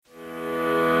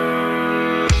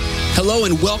Hello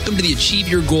and welcome to the Achieve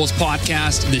Your Goals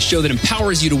podcast, the show that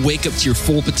empowers you to wake up to your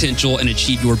full potential and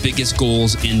achieve your biggest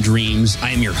goals and dreams. I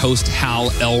am your host,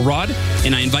 Hal Elrod,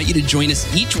 and I invite you to join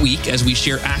us each week as we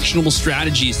share actionable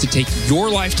strategies to take your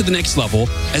life to the next level,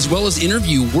 as well as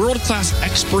interview world-class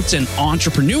experts and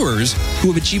entrepreneurs who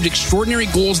have achieved extraordinary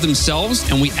goals themselves,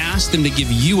 and we ask them to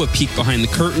give you a peek behind the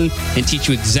curtain and teach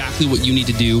you exactly what you need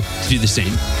to do the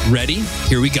same. Ready?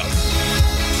 Here we go.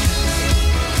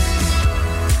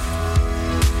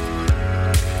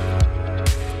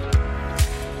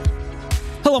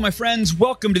 Hello, my friends.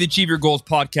 Welcome to the Achieve Your Goals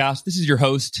podcast. This is your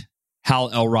host,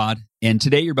 Hal Elrod. And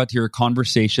today you're about to hear a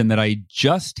conversation that I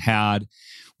just had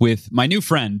with my new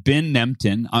friend, Ben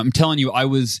Nemtin. I'm telling you, it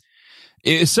was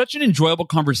such an enjoyable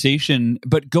conversation,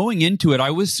 but going into it,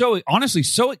 I was so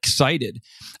excited.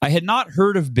 I had not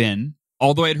heard of Ben,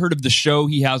 although I had heard of the show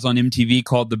he has on MTV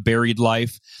called The Buried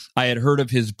Life. I had heard of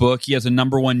his book. He has a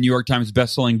 #1 New York Times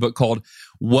bestselling book called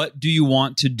What Do You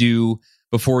Want to Do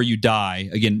Before You Die?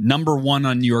 Again, #1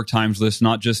 on New York Times list,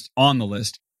 not just on the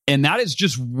list. And that is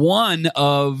just one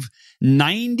of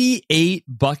 98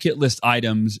 bucket list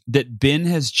items that Ben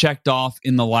has checked off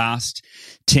in the last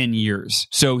 10 years.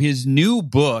 So his new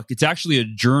book, it's actually a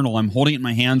journal. I'm holding it in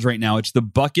my hands right now. It's the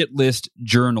Bucket List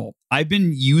Journal. I've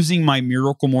been using my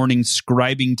Miracle Morning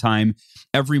scribing time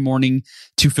every morning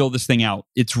to fill this thing out.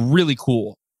 It's really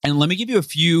cool. And let me give you a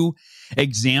few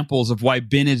examples of why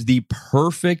Ben is the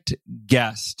perfect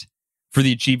guest for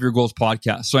the Achieve Your Goals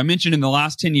podcast. So I mentioned in the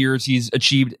last 10 years, he's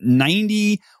achieved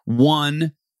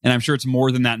 91, and I'm sure it's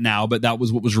more than that now, but that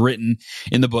was what was written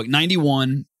in the book,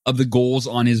 91 of the goals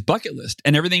on his bucket list.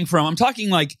 And everything from, I'm talking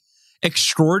like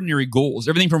extraordinary goals,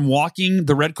 everything from walking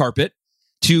the red carpet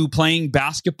to playing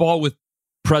basketball with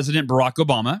President Barack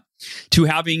Obama, to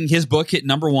having his book hit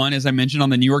 #1, as I mentioned,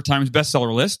 on the New York Times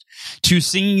bestseller list, to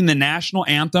singing the national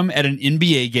anthem at an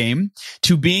NBA game,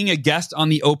 to being a guest on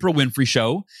the Oprah Winfrey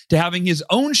Show, to having his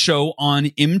own show on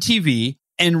MTV,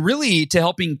 and really to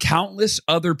helping countless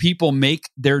other people make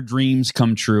their dreams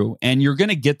come true. And you're going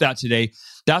to get that today.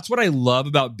 That's what I love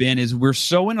about Ben, is we're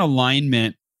so in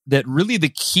alignment that really the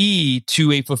key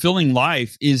to a fulfilling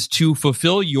life is to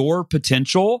fulfill your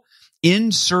potential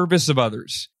in service of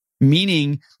others.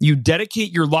 Meaning you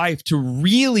dedicate your life to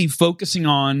really focusing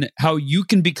on how you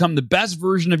can become the best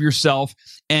version of yourself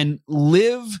and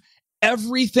live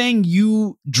everything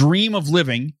you dream of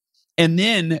living, and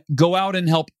then go out and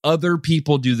help other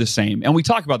people do the same. And we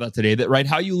talk about that today, that right,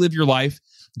 how you live your life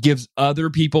gives other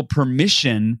people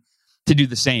permission to do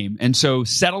the same. And so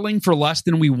settling for less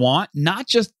than we want not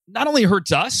only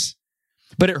hurts us,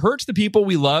 but it hurts the people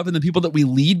we love and the people that we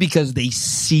lead, because they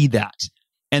see that.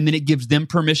 And then it gives them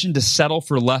permission to settle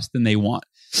for less than they want.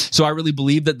 So I really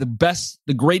believe that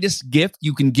the greatest gift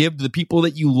you can give to the people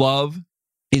that you love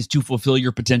is to fulfill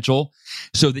your potential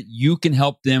so that you can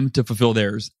help them to fulfill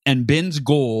theirs. And Ben's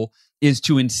goal is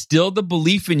to instill the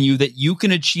belief in you that you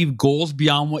can achieve goals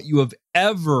beyond what you have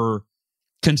ever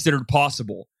considered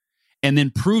possible, and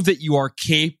then prove that you are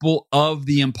capable of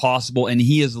the impossible. And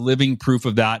he is living proof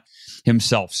of that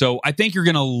himself. So I think you're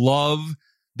going to love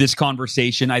this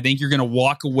conversation. I think you're going to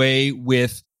walk away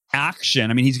with action.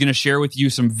 I mean, he's going to share with you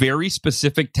some very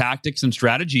specific tactics and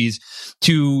strategies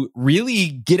to really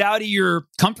get out of your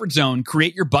comfort zone,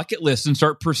 create your bucket list, and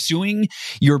start pursuing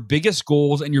your biggest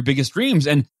goals and your biggest dreams.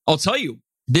 And I'll tell you,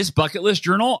 this bucket list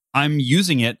journal, I'm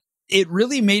using it. It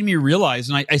really made me realize,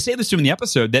 and I say this to him in the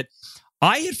episode, that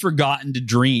I had forgotten to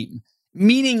dream.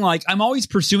 Meaning, like, I'm always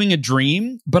pursuing a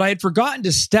dream, but I had forgotten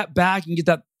to step back and get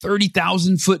that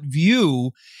 30,000-foot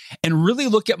view and really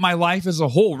look at my life as a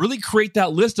whole, really create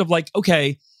that list of like,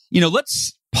 okay,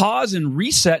 let's pause and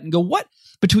reset and go, what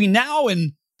between now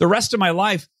and the rest of my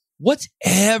life, what's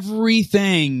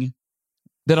everything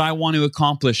that I want to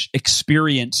accomplish,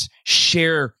 experience,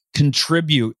 share,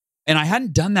 contribute? And I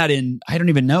hadn't done that in, I don't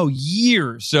even know,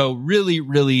 years. So really,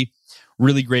 really,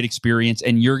 really great experience.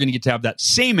 And you're going to get to have that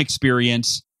same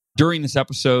experience during this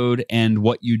episode and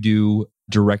what you do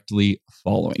directly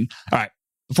following. All right.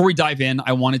 Before we dive in,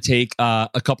 I want to take a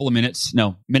couple of minutes,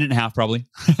 minute and a half probably,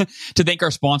 to thank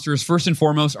our sponsors. First and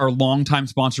foremost, our longtime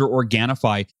sponsor,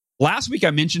 Organifi. Last week,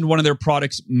 I mentioned one of their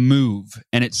products, Move,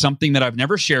 and it's something that I've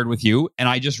never shared with you. And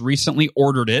I just recently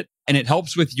ordered it, and it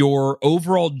helps with your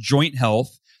overall joint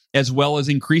health, as well as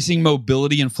increasing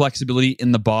mobility and flexibility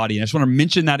in the body. And I just want to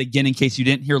mention that again in case you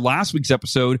didn't hear last week's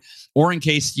episode, or in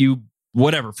case you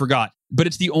forgot. But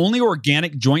it's the only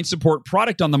organic joint support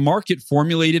product on the market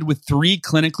formulated with 3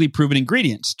 clinically proven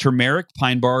ingredients: turmeric,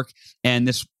 pine bark, and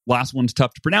this last one's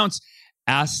tough to pronounce,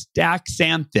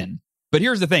 astaxanthin. But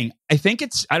here's the thing. I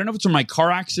don't know if it's from my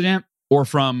car accident or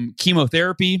from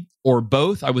chemotherapy or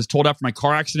both. I was told after my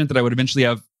car accident that I would eventually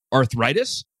have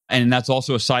arthritis, and that's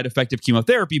also a side effect of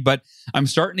chemotherapy. But I'm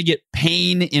starting to get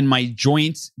pain in my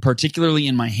joints, particularly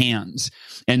in my hands.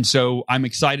 And so I'm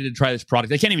excited to try this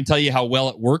product. I can't even tell you how well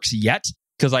it works yet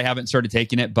because I haven't started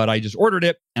taking it, but I just ordered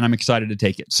it and I'm excited to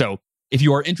take it. So if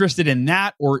you are interested in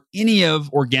that or any of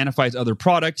Organifi's other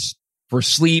products for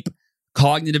sleep,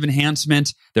 cognitive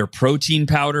enhancement, their protein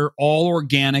powder, all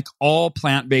organic, all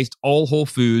plant-based, all whole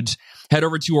foods, head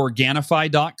over to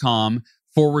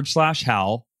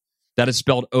Organifi.com/Hal. That is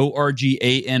spelled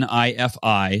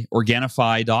ORGANIFI,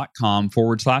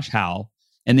 Organifi.com/Hal.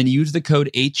 And then use the code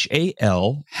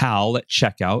HAL, HAL at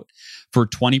checkout for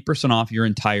 20% off your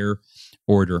entire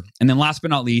order. And then last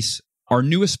but not least, our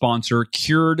newest sponsor,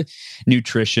 Cured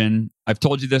Nutrition. I've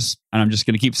told you this, and I'm just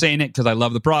going to keep saying it because I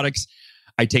love the products.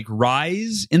 I take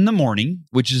Rise in the morning,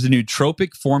 which is a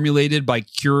nootropic formulated by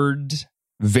Cured's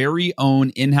very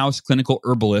own in-house clinical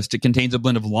herbalist. It contains a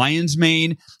blend of lion's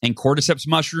mane and cordyceps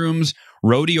mushrooms,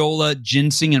 rhodiola,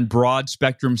 ginseng, and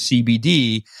broad-spectrum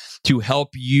CBD to help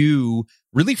you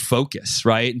really focus,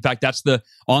 right? In fact, that's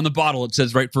on the bottle. It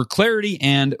says, right, for clarity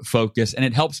and focus, and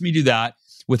it helps me do that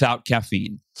without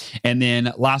caffeine. And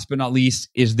then last but not least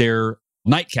is their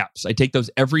nightcaps. I take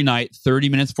those every night, 30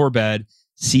 minutes before bed,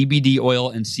 CBD oil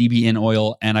and CBN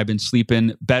oil, and I've been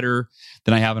sleeping better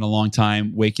than I have in a long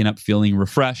time, waking up feeling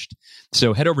refreshed.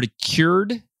 So head over to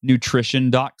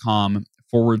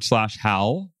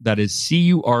curednutrition.com/Hal. That is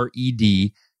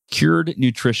CURED,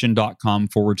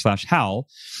 curednutrition.com/Hal.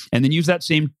 And then use that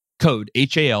same code,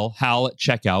 HAL, HAL at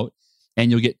checkout,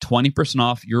 and you'll get 20%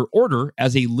 off your order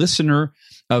as a listener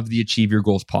of the Achieve Your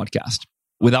Goals podcast.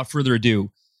 Without further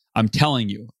ado, I'm telling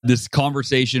you, this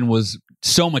conversation was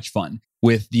so much fun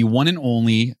with the one and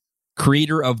only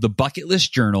creator of the Bucket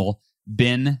List Journal,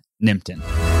 Ben Nimtin.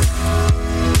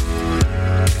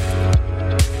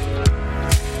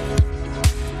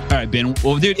 All right, Ben.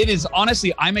 Well, dude, it is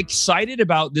honestly, I'm excited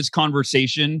about this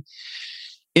conversation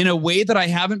in a way that I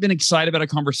haven't been excited about a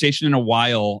conversation in a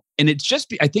while. And it's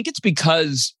just, I think it's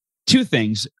because two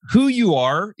things: who you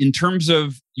are in terms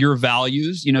of your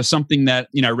values, something that,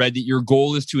 I read that your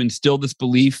goal is to instill this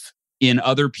belief in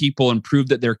other people and prove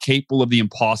that they're capable of the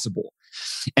impossible.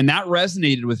 And that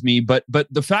resonated with me. But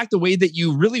the fact, the way that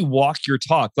you really walk your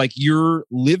talk, like you're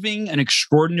living an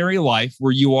extraordinary life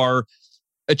where you are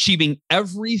achieving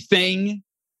everything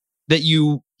that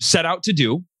you set out to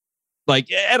do,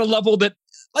 like at a level that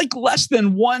like less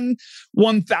than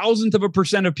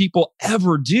 1/1000% of people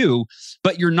ever do,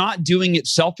 but you're not doing it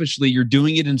selfishly. You're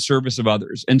doing it in service of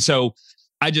others. And so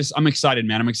I'm excited,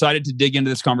 man. I'm excited to dig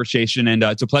into this conversation, and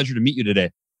it's a pleasure to meet you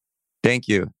today. Thank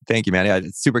you, man. Yeah,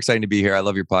 it's super exciting to be here. I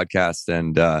love your podcast,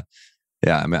 and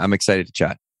I'm excited to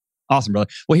chat. Awesome, brother.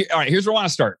 Well, all right, here's where I want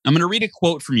to start. I'm going to read a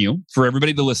quote from you for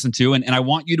everybody to listen to, and I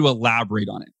want you to elaborate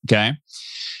on it, okay?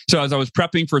 So as I was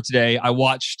prepping for today, I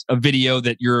watched a video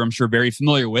that you're, I'm sure, very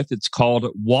familiar with. It's called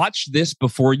Watch This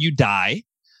Before You Die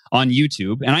on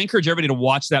YouTube, and I encourage everybody to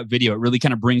watch that video. It really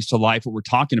kind of brings to life what we're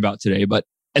talking about today. But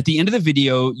at the end of the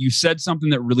video, you said something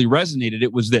that really resonated.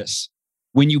 It was this: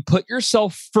 when you put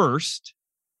yourself first,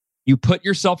 you put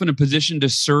yourself in a position to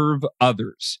serve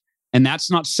others. And that's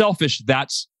not selfish,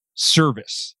 that's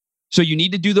service. So you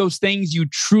need to do those things you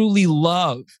truly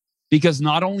love, because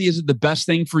not only is it the best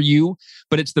thing for you,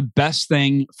 but it's the best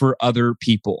thing for other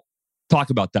people. Talk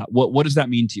about that. What does that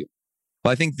mean to you?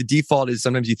 Well, I think the default is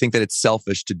sometimes you think that it's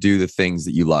selfish to do the things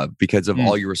that you love because of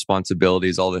all your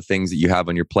responsibilities, all the things that you have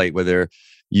on your plate, whether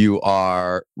you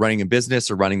are running a business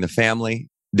or running the family.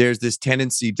 There's this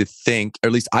tendency to think, or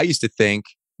at least I used to think,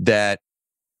 that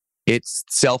it's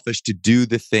selfish to do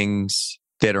the things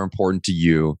that are important to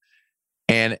you.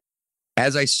 And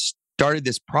as I started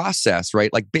this process,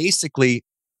 right, like basically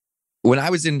when I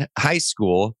was in high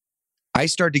school, I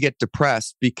started to get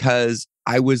depressed because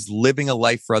I was living a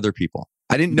life for other people.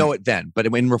 I didn't know it then, but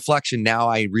in reflection now,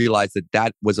 I realized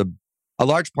that was a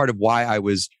large part of why I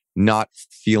was not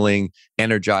feeling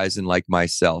energized and like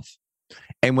myself.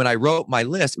 And when I wrote my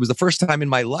list, it was the first time in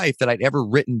my life that I'd ever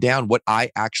written down what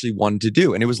I actually wanted to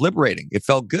do. And it was liberating. It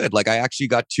felt good. Like I actually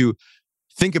got to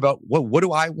think about what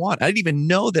do I want? I didn't even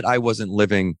know that I wasn't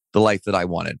living the life that I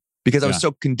wanted because I was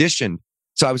so conditioned.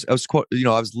 So I was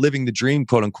living the dream,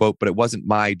 quote unquote, but it wasn't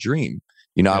my dream.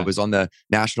 I was on the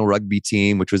national rugby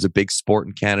team, which was a big sport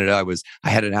in Canada. I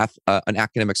had an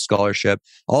academic scholarship.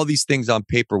 All these things on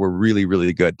paper were really,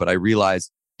 really good, but I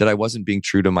realized that I wasn't being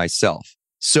true to myself.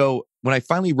 So when I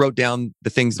finally wrote down the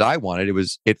things that I wanted, it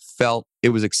was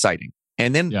exciting.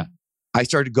 And then I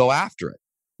started to go after it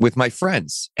with my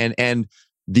friends, and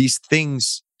these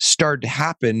things started to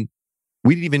happen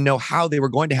we didn't even know how they were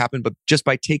going to happen, but just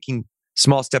by taking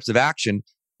small steps of action,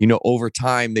 over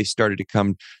time, they started to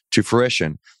come to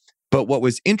fruition. But what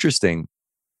was interesting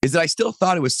is that I still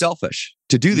thought it was selfish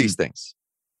to do these things.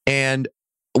 And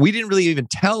we didn't really even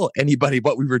tell anybody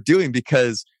what we were doing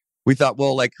because we thought,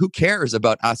 well, like, who cares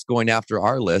about us going after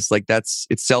our list? Like, it's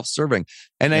self-serving.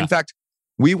 And in fact,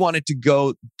 we wanted to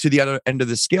go to the other end of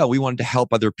the scale. We wanted to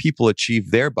help other people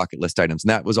achieve their bucket list items. And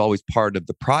that was always part of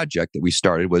the project that we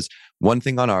started, was one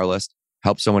thing on our list,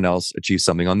 help someone else achieve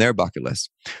something on their bucket list.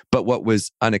 But what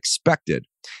was unexpected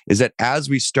is that as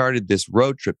we started this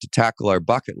road trip to tackle our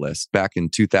bucket list back in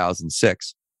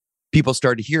 2006, people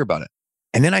started to hear about it.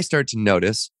 And then I started to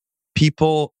notice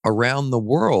people around the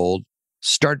world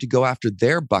start to go after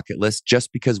their bucket list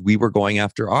just because we were going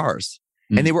after ours.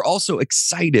 And they were also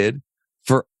excited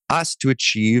for us to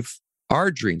achieve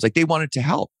our dreams. Like, they wanted to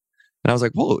help. And I was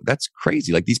like, whoa, that's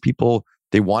crazy. Like, these people,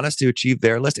 they want us to achieve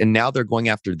their list, and now they're going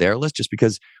after their list just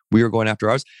because we were going after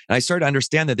ours. And I started to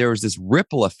understand that there was this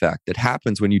ripple effect that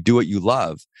happens when you do what you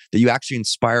love, that you actually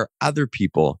inspire other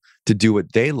people to do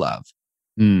what they love.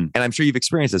 And I'm sure you've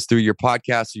experienced this through your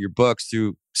podcasts, through your books,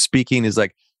 through speaking, is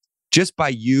like, just by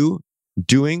you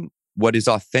doing what is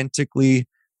authentically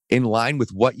in line with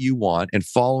what you want and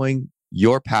following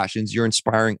your passions, you're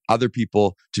inspiring other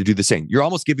people to do the same. You're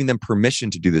almost giving them permission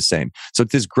to do the same. So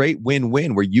it's this great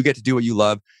win-win where you get to do what you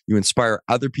love, you inspire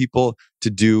other people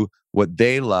to do what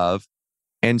they love.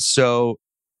 And so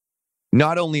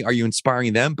not only are you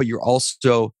inspiring them, but you're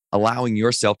also allowing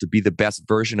yourself to be the best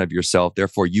version of yourself.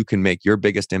 Therefore, you can make your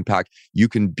biggest impact. You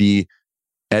can be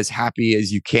as happy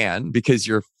as you can because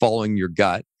you're following your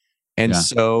gut. And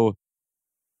so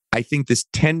I think this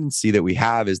tendency that we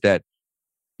have is that,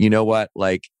 you know what,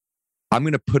 like, I'm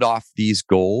going to put off these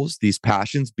goals, these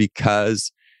passions,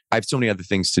 because I have so many other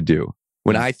things to do.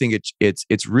 When I think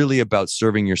it's really about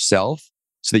serving yourself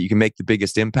so that you can make the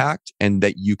biggest impact and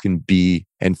that you can be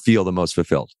and feel the most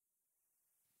fulfilled.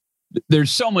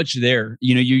 There's so much there.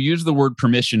 You use the word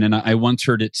permission, and I once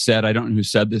heard it said, I don't know who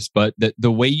said this, but that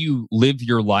the way you live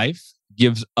your life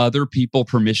gives other people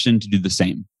permission to do the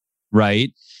same,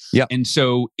 right? Yeah. And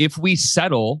so if we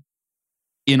settle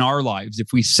in our lives, if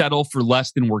we settle for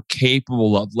less than we're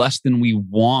capable of, less than we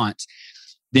want,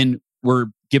 then we're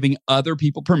giving other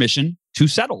people permission to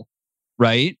settle,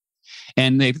 right?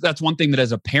 And that's one thing that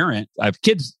as a parent, I have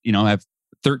kids, I have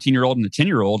a 13-year-old and a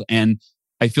 10-year-old, and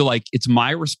I feel like it's my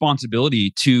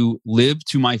responsibility to live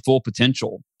to my full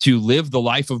potential, to live the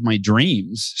life of my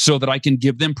dreams so that I can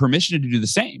give them permission to do the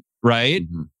same, right?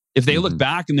 If they look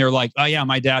back and they're like, oh yeah,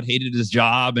 my dad hated his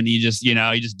job and he just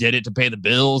did it to pay the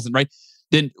bills, and right,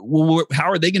 then how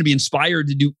are they going to be inspired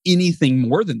to do anything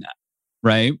more than that?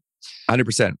 Right?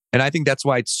 100%. And I think that's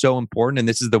why it's so important. And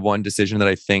this is the one decision that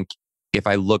I think, if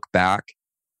I look back,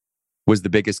 was the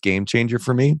biggest game changer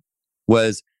for me.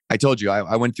 Was, I told you,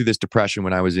 I went through this depression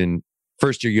when I was in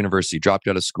first year university, dropped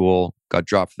out of school, got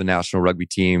dropped for the national rugby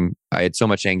team. I had so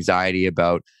much anxiety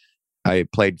I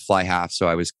played fly half, so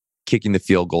I was kicking the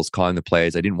field goals, calling the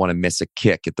plays. I didn't want to miss a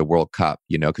kick at the World Cup,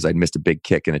 because I'd missed a big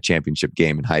kick in a championship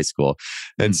game in high school.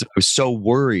 And so I was so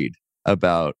worried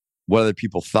about what other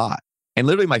people thought. And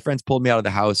literally my friends pulled me out of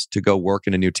the house to go work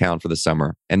in a new town for the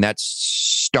summer. And that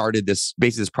started this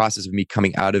process of me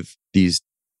coming out of these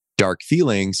dark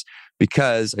feelings,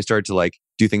 because I started to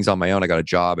do things on my own. I got a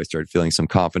job. I started feeling some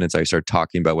confidence. I started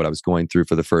talking about what I was going through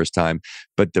for the first time.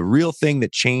 But the real thing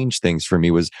that changed things for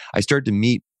me was I started to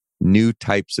meet new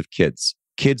types of kids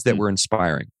that were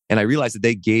inspiring. And I realized that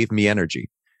they gave me energy.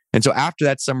 And so after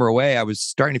that summer away, I was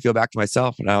starting to feel back to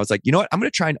myself. And I was like, you know what? I'm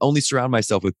going to try and only surround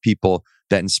myself with people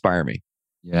that inspire me.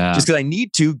 Yeah. Just because I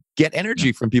need to get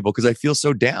energy from people because I feel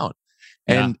so down.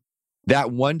 And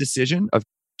that one decision of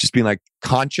just being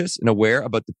conscious and aware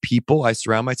about the people I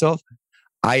surround myself,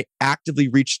 I actively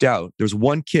reached out. There was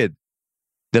one kid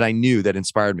that I knew that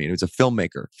inspired me. And it was a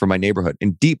filmmaker from my neighborhood.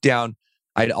 And deep down,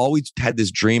 I'd always had this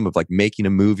dream of making a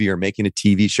movie or making a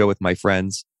TV show with my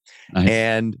friends. Nice.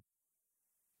 And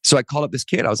so I called up this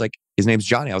kid. I was like, his name's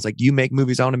Johnny. I was like, do you make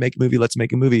movies? I want to make a movie. Let's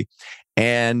make a movie.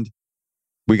 And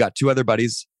we got two other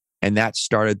buddies, and that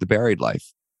started The Buried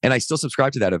Life. And I still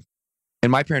subscribe to that.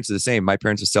 And my parents are the same. My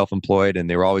parents are self-employed, and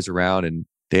they were always around, and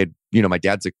they had, my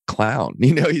dad's a clown.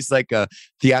 He's like a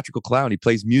theatrical clown. He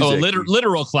plays music. Oh,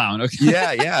 literal clown. Okay.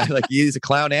 Yeah. He's a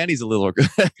clown and he's a little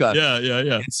clown.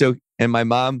 Yeah. And my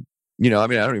mom, I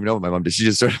don't even know what my mom did. She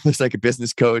just sort of was like a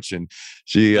business coach, and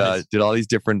she did all these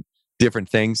different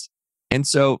things. And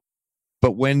so,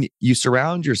 but when you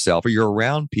surround yourself or you're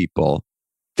around people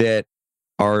that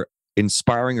are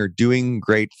inspiring or doing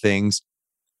great things,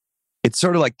 it's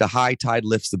sort of like the high tide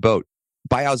lifts the boat.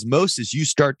 by osmosis, you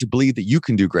start to believe that you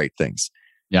can do great things.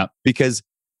 Yeah. Because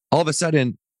all of a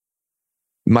sudden,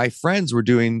 my friends were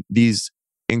doing these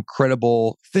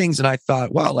incredible things. And I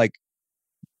thought, wow, like,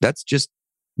 that's just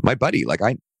my buddy. Like,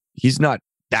 he's not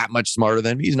that much smarter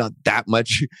than me. He's not that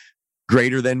much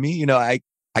greater than me. I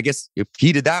guess if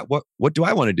he did that, what do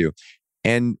I want to do?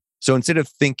 And so instead of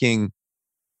thinking,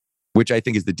 which I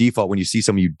think is the default, when you see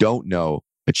someone you don't know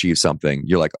achieve something,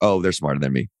 you're like, oh, they're smarter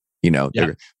than me.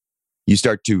 You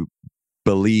start to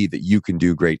believe that you can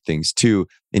do great things too.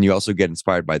 And you also get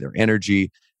inspired by their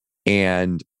energy.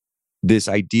 And this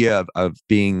idea of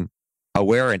being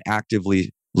aware and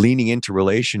actively leaning into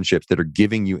relationships that are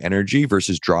giving you energy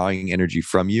versus drawing energy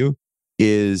from you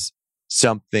is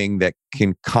something that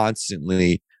can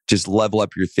constantly just level up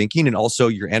your thinking and also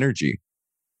your energy.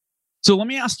 So let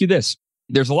me ask you this.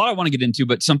 There's a lot I want to get into,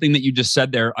 but something that you just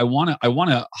said there, I want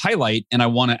to highlight, and I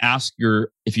want to ask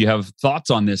if you have thoughts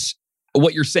on this.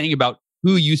 What you're saying about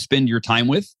who you spend your time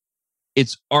with,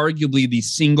 it's arguably the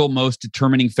single most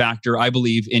determining factor, I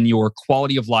believe, in your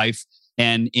quality of life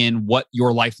and in what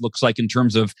your life looks like in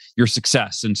terms of your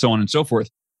success and so on and so forth.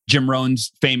 Jim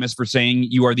Rohn's famous for saying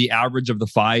you are the average of the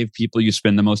 5 people you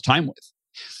spend the most time with.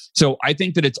 So I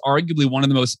think that it's arguably one of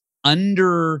the most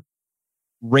underrated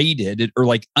or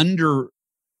like under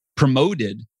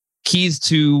promoted keys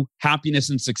to happiness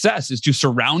and success is to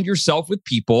surround yourself with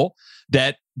people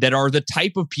that are the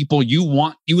type of people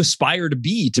you aspire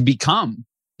to become.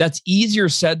 That's easier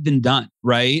said than done,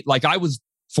 right? Like, I was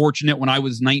fortunate when I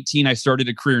was 19, I started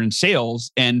a career in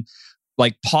sales, and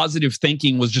like positive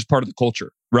thinking was just part of the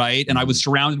culture, right? And I was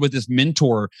surrounded with this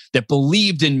mentor that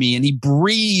believed in me, and he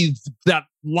breathed that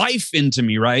life into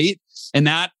me, right? And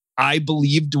that I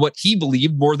believed what he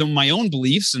believed more than my own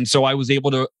beliefs. And so I was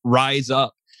able to rise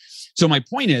up. So my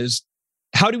point is,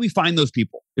 how do we find those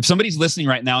people? If somebody's listening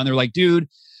right now and they're like, dude,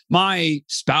 my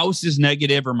spouse is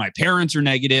negative, or my parents are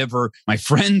negative, or my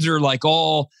friends are like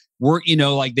all work,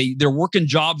 like they're working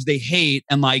jobs they hate.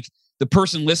 And like the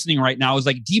person listening right now is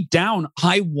like, deep down,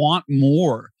 I want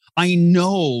more. I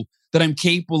know that I'm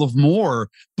capable of more,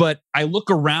 but I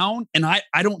look around and I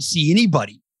don't see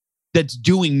anybody that's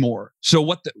doing more. So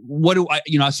what do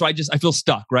I, so I feel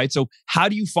stuck, right? So how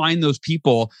do you find those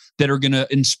people that are going to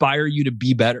inspire you to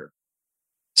be better?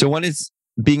 So one is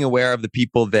being aware of the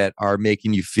people that are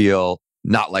making you feel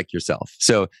not like yourself.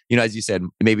 So, as you said,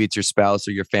 maybe it's your spouse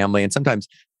or your family. And sometimes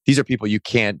these are people you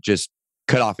can't just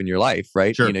cut off in your life,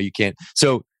 right? Sure. You can't.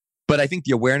 So, but I think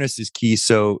the awareness is key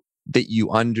so that you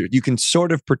can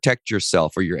sort of protect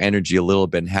yourself or your energy a little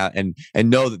bit and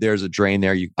know that there's a drain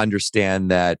there. You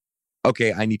understand that,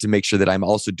 okay, I need to make sure that I'm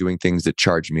also doing things that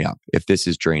charge me up if this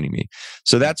is draining me.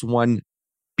 So that's one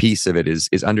piece of it is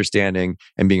understanding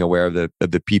and being aware of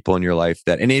the people in your life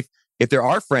and if there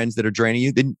are friends that are draining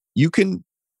you, then you can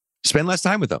spend less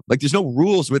time with them. Like, there's no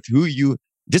rules with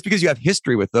just because you have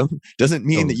history with them doesn't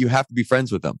mean that you have to be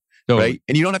friends with them. Right.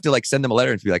 And you don't have to like send them a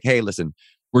letter and be like, hey, listen,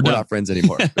 we're not friends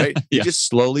anymore. Right. You just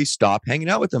slowly stop hanging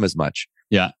out with them as much.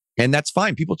 Yeah. And that's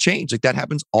fine. People change. Like, that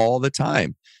happens all the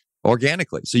time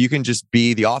organically. So you can just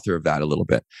be the author of that a little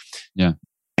bit. Yeah.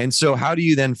 And so how do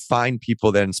you then find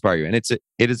people that inspire you? And it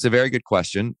is a very good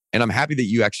question. And I'm happy that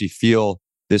you actually feel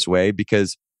this way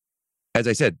because, as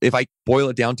I said, if I boil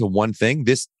it down to one thing,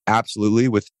 this absolutely,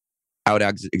 without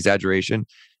exaggeration,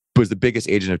 was the biggest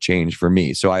agent of change for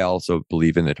me. So I also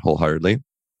believe in it wholeheartedly.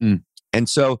 And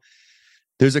so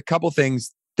there's a couple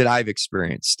things that I've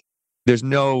experienced. There's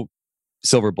no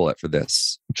silver bullet for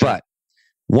this. Sure. But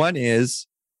one is,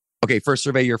 okay, first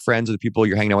survey your friends or the people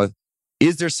you're hanging out with.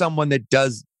 Is there someone that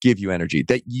does give you energy,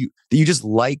 that you just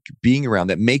like being around,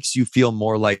 that makes you feel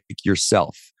more like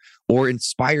yourself or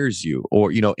inspires you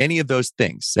or, any of those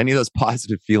things, any of those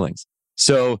positive feelings?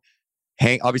 So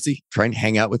obviously try and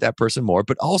hang out with that person more,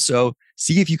 but also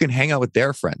see if you can hang out with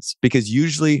their friends, because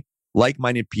usually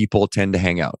like-minded people tend to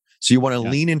hang out. So you want to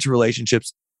lean into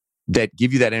relationships that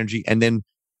give you that energy and then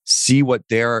see what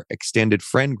their extended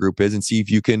friend group is and see if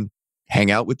you can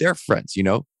hang out with their friends,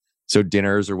 so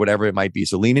dinners or whatever it might be.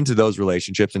 So lean into those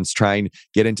relationships and try and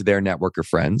get into their network of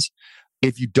friends.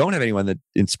 If you don't have anyone that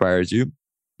inspires you,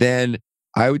 then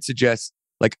I would suggest,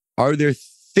 like, are there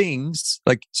things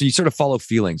so you sort of follow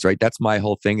feelings, right? That's my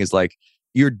whole thing is like,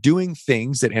 you're doing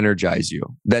things that energize you.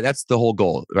 That's the whole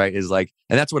goal, right? Is like,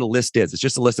 and that's what a list is. It's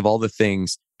just a list of all the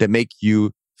things that make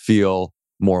you feel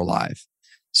more alive.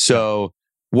 So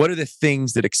what are the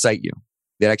things that excite you,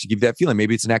 that actually give you that feeling?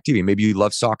 Maybe it's an activity. Maybe you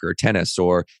love soccer or tennis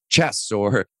or chess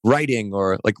or writing,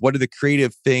 or like, what are the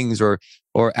creative things or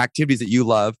activities that you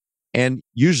love? And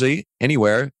usually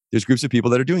anywhere there's groups of people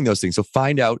that are doing those things. So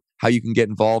find out how you can get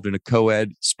involved in a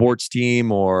co-ed sports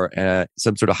team or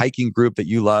some sort of hiking group that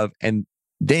you love. And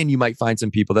then you might find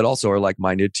some people that also are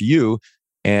like-minded to you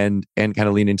and kind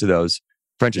of lean into those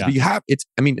friendships. But at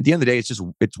the end of the day,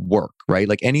 it's work, right?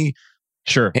 Like any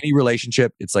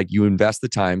relationship, it's like you invest the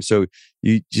time. So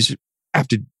you just have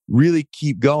to really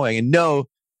keep going and know,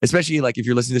 especially like if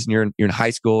you're listening to this and you're in high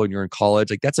school and you're in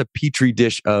college, like that's a petri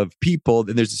dish of people.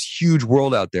 And there's this huge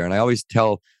world out there. And I always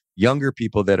tell younger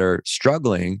people that are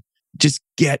struggling, just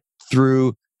get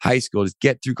through high school, just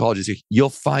get through college. You'll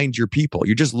find your people.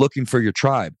 You're just looking for your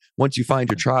tribe. Once you find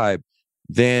your tribe,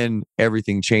 then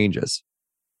everything changes.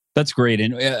 That's great.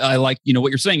 And I like,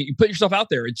 what you're saying. You put yourself out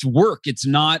there. It's work. It's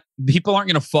not, people aren't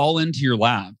going to fall into your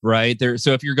lap, right?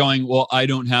 So if you're going, well, I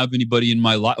don't have anybody in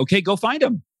my life. Okay, go find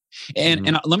them.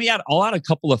 And I'll add a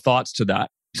couple of thoughts to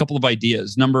that, a couple of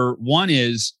ideas. Number one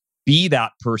is be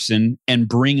that person and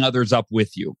bring others up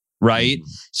with you, right?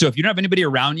 So if you don't have anybody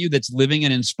around you that's living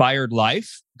an inspired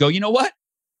life, go, you know what?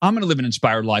 I'm going to live an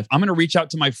inspired life. I'm going to reach out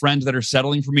to my friends that are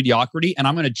settling for mediocrity and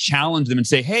I'm going to challenge them and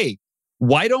say, hey,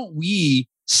 why don't we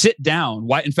sit down?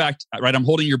 In fact, I'm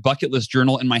holding your bucket list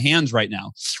journal in my hands right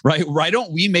now, right? Why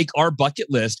don't we make our bucket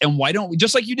list? And why don't we,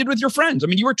 just like you did with your friends? I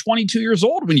mean, you were 22 years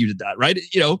old when you did that, right?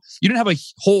 You didn't have a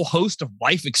whole host of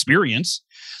life experience,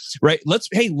 right? Let's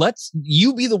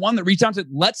you be the one that reached out to,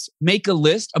 let's make a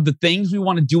list of the things we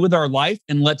want to do with our life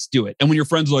and let's do it. And when your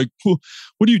friends are like,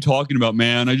 what are you talking about,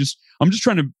 man? I'm just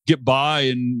trying to get by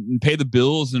and pay the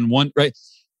bills and right?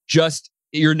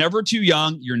 You're never too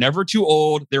young. You're never too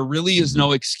old. There really is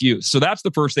no excuse. So that's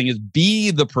the first thing, is be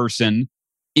the person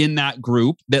in that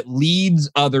group that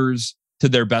leads others to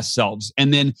their best selves.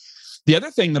 And then the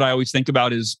other thing that I always think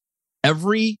about is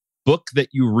every book that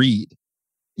you read,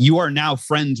 you are now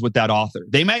friends with that author.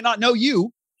 They might not know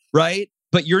you, right?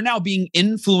 But you're now being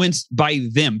influenced by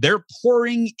them. They're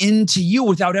pouring into you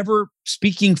without ever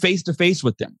speaking face to face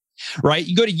with them, right?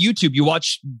 You go to YouTube, you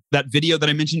watch that video that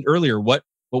I mentioned earlier. What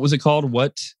was it called?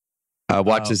 Watch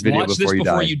this video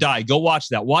before you die. Go watch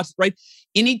that. Right?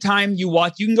 Anytime you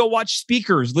watch, you can go watch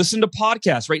speakers, listen to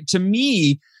podcasts, right? To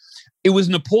me, it was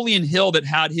Napoleon Hill that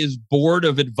had his board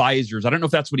of advisors. I don't know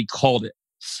if that's what he called it,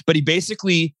 but he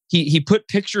basically, he put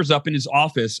pictures up in his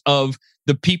office of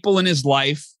the people in his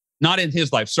life, not in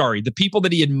his life, sorry, the people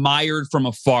that he admired from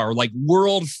afar, like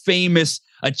world famous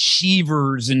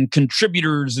achievers and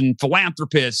contributors and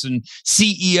philanthropists and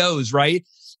CEOs, right?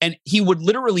 And he would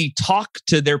literally talk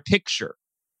to their picture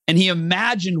and he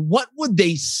imagined, what would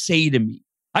they say to me?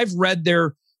 I've read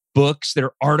their books,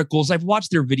 their articles. I've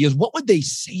watched their videos. What would they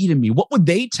say to me? What would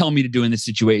they tell me to do in this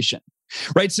situation?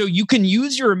 Right? So you can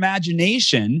use your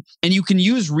imagination and you can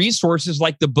use resources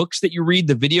like the books that you read,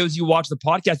 the videos you watch, the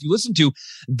podcast you listen to.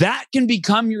 That can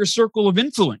become your circle of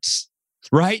influence,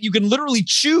 right? You can literally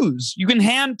choose. You can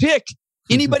handpick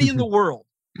anybody in the world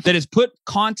that has put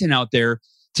content out there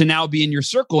to now be in your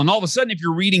circle. And all of a sudden, if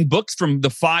you're reading books from the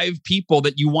 5 people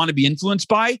that you want to be influenced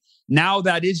by, now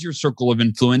that is your circle of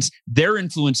influence. They're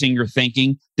influencing your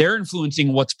thinking. They're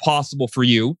influencing what's possible for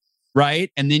you,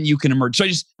 right? And then you can emerge. So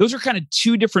those are kind of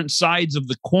 2 different sides of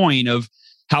the coin of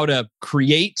how to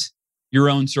create your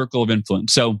own circle of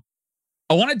influence. So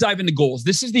I want to dive into goals.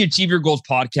 This is the Achieve Your Goals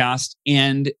podcast.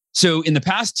 And so in the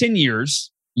past 10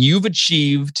 years, you've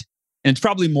achieved, and it's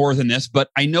probably more than this, but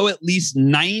I know at least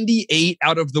 98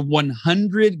 out of the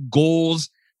 100 goals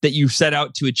that you set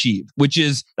out to achieve,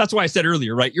 that's why I said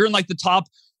earlier, right? You're in like the top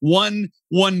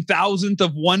 1/1000th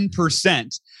of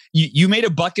 1%. You made a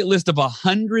bucket list of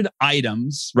 100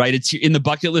 items, right? It's in the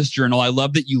bucket list journal. I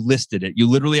love that you listed it. You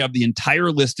literally have the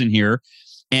entire list in here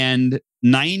and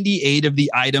 98 of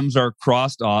the items are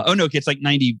crossed off. Oh no, okay, it's like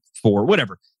 94,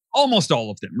 whatever. Almost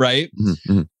all of them, right?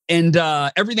 Mm-hmm. And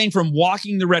everything from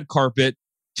walking the red carpet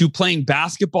to playing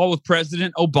basketball with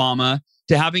President Obama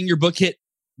to having your book hit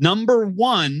number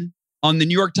 1 on the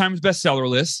New York Times bestseller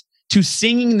list to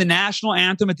singing the national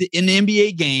anthem in the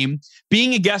NBA game,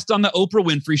 being a guest on the Oprah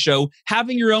Winfrey Show,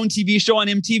 having your own TV show on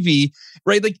MTV,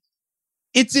 right? Like,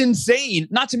 it's insane.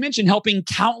 Not to mention helping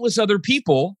countless other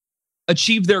people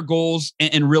achieve their goals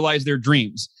and realize their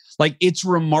dreams. Like, it's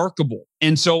remarkable.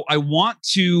 And so I want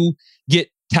to get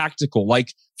tactical.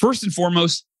 Like, first and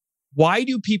foremost, why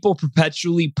do people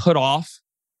perpetually put off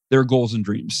their goals and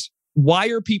dreams? Why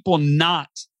are people not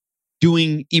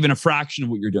doing even a fraction of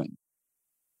what you're doing?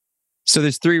 So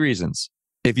there's 3 reasons.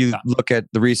 If you look at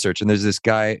the research, and there's this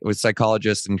guy, a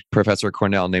psychologist and professor at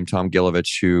Cornell named Tom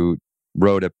Gilovich, who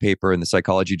wrote a paper in the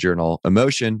psychology journal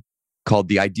Emotion called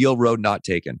The Ideal Road Not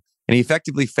Taken. And he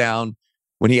effectively found,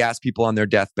 when he asked people on their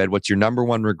deathbed, what's your number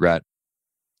 1 regret?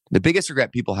 The biggest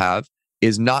regret people have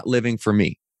is not living for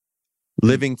me.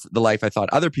 living the life I thought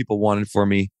other people wanted for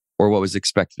me or what was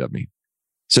expected of me.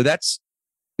 So that's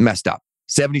messed up.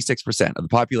 76% of the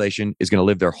population is going to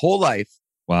live their whole life,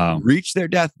 reach their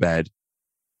deathbed,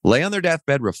 lay on their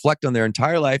deathbed, reflect on their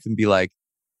entire life and be like,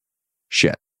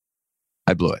 shit,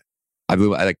 I blew it.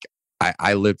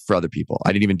 I lived for other people.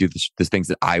 I didn't even do the things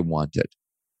that I wanted,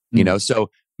 you know? So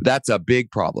that's a big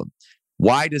problem.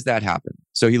 Why does that happen?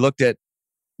 So he looked at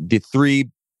the 3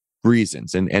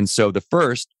 reasons. And so the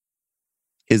first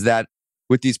is that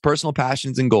with these personal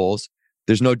passions and goals,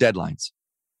 there's no deadlines,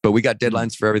 but we got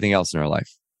deadlines for everything else in our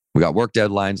life. We got work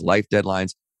deadlines, life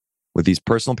deadlines. With these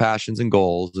personal passions and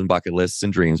goals and bucket lists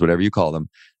and dreams, whatever you call them,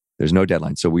 there's no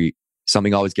deadline. So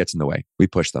something always gets in the way. We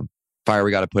push them. Fire,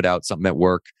 we got to put out something at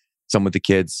work, something with the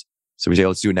kids. So we say,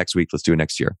 let's do it next week. Let's do it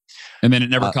next year. And then it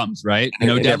never comes, right?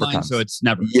 No deadline. So it's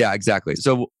never. Yeah, exactly.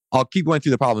 So I'll keep going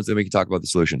through the problems, then we can talk about the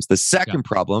solutions. The second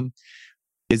problem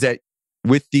is that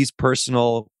with these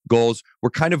personal goals,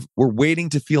 we're waiting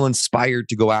to feel inspired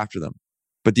to go after them,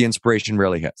 but the inspiration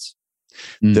rarely hits.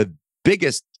 The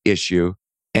biggest issue,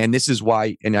 and this is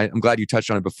why, and I'm glad you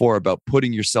touched on it before about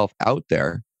putting yourself out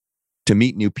there to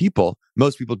meet new people.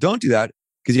 Most people don't do that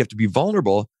because you have to be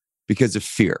vulnerable because of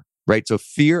fear, right? So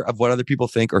fear of what other people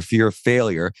think or fear of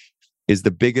failure is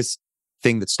the biggest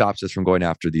thing that stops us from going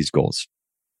after these goals.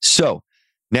 So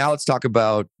now let's talk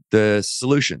about the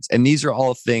solutions. And these are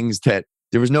all things that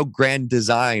there was no grand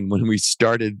design when we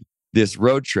started this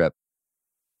road trip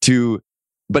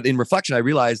but in reflection, I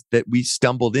realized that we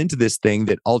stumbled into this thing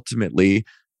that ultimately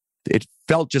it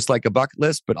felt just like a bucket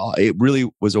list, but it really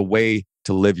was a way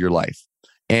to live your life.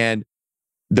 And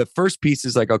the first piece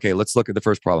is like, okay, let's look at the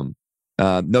first problem.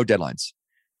 No deadlines.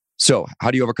 So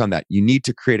how do you overcome that? You need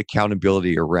to create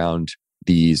accountability around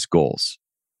these goals.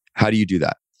 How do you do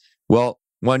that? Well,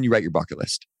 one, you write your bucket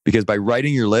list. Because by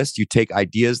writing your list, you take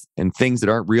ideas and things that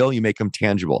aren't real, you make them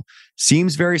tangible.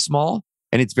 Seems very small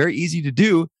and it's very easy to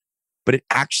do, but it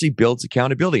actually builds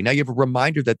accountability. Now you have a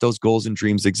reminder that those goals and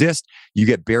dreams exist. You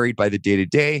get buried by the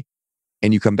day-to-day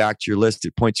and you come back to your list.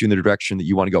 It points you in the direction that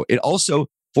you want to go. It also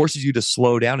forces you to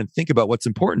slow down and think about what's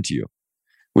important to you,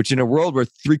 which in a world where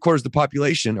 3/4 of the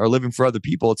population are living for other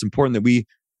people, it's important that we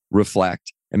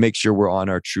reflect and make sure we're on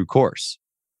our true course.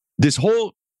 This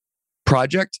whole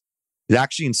project is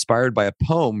actually inspired by a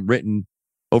poem written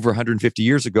over 150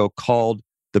 years ago called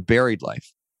The Buried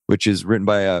Life, which is written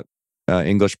by a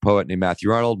English poet named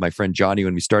Matthew Arnold. My friend Johnny,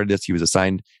 when we started this, he was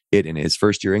assigned it in his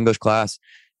first year English class.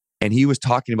 And he was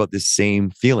talking about this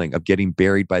same feeling of getting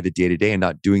buried by the day-to-day and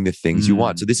not doing the things you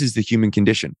want. So this is the human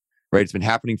condition, right? It's been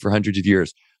happening for hundreds of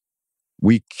years.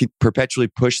 We perpetually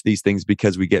push these things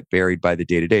because we get buried by the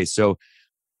day-to-day. So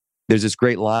there's this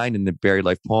great line in the Buried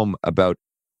Life poem about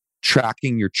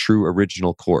tracking your true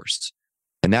original course.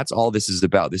 And that's all this is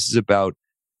about. This is about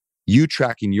you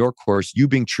tracking your course, you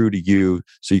being true to you,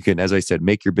 so you can, as I said,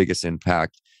 make your biggest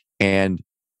impact and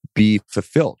be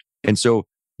fulfilled. And so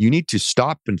you need to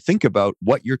stop and think about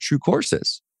what your true course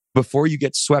is before you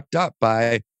get swept up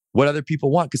by what other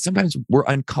people want. Because sometimes we're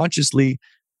unconsciously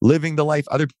living the life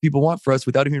other people want for us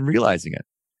without even realizing it.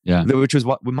 Yeah. Which was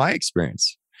what my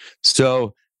experience.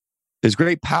 So there's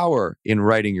great power in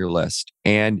writing your list.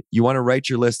 And you want to write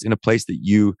your list in a place that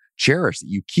you cherish, that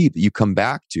you keep, that you come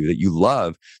back to, that you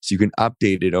love, so you can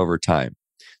update it over time.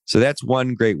 So that's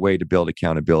one great way to build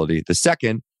accountability. The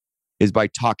second is by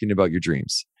talking about your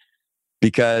dreams.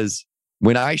 Because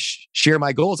when I share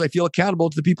my goals, I feel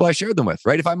accountable to the people I share them with,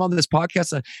 right? If I'm on this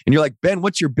podcast and you're like, Ben,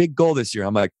 what's your big goal this year?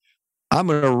 I'm like, I'm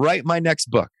going to write my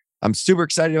next book. I'm super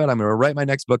excited about it. I'm going to write my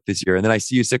next book this year. And then I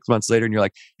see you 6 months later and you're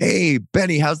like, hey,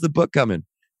 Benny, how's the book coming?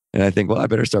 And I think, well, I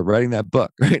better start writing that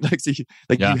book, right?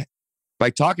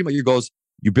 By talking about your goals,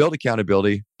 you build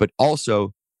accountability, but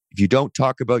also if you don't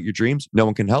talk about your dreams, no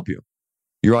one can help you.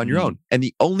 You're on your own. And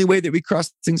the only way that we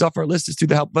cross things off our list is through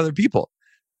the help of other people.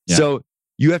 Yeah. So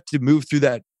you have to move through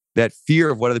that fear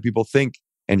of what other people think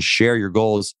and share your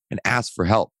goals and ask for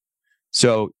help.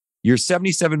 So you're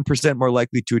 77% more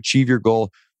likely to achieve your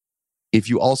goal if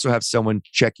you also have someone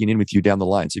checking in with you down the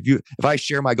line. So if I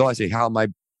share my goal, I say, how my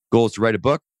goal is to write a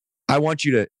book. I'm going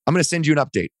to send you an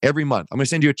update every month. I'm going to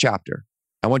send you a chapter.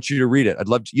 I want you to read it.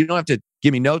 You don't have to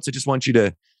give me notes. I just want you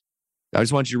to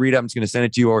read it. I'm just going to send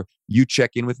it to you, or you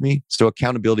check in with me. So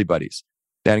accountability buddies,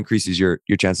 that increases your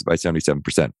chances by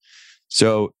 77%.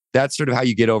 So that's sort of how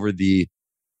you get over the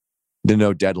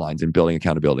no deadlines and building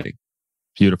accountability.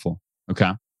 Beautiful.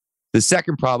 Okay. The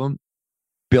second problem,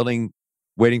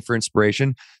 waiting for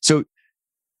inspiration. So,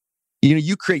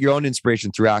 you create your own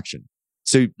inspiration through action.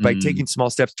 So by taking small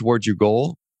steps towards your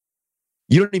goal,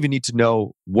 you don't even need to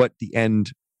know what the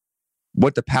end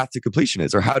what the path to completion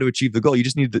is or how to achieve the goal. You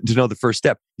just need to know the first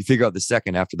step. You figure out the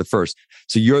second after the first.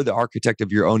 So you're the architect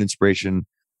of your own inspiration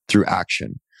through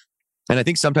action. And I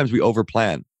think sometimes we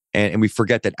overplan and we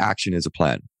forget that action is a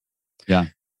plan. Yeah.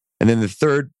 And then the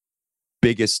third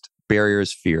biggest barrier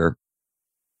is fear.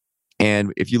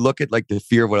 And if you look at like the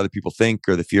fear of what other people think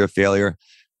or the fear of failure,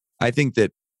 I think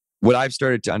that what I've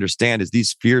started to understand is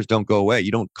these fears don't go away.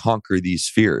 You don't conquer these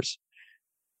fears.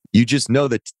 You just know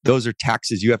that those are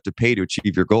taxes you have to pay to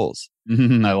achieve your goals.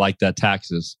 I like that,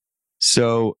 taxes.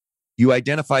 So you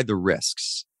identify the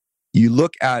risks. You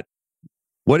look at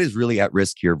what is really at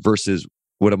risk here versus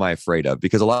what am I afraid of?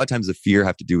 Because a lot of times the fear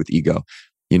have to do with ego.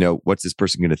 You know, what's this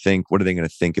person going to think? What are they going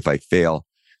to think if I fail?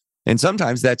 And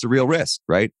sometimes that's a real risk,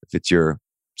 right? If it's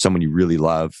someone you really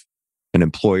love, an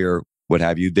employer, what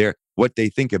have you, what they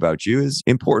think about you is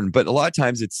important. But a lot of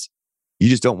times you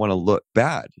just don't want to look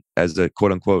bad as a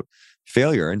quote unquote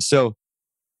failure. And so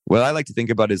what I like to think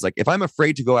about is like, if I'm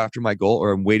afraid to go after my goal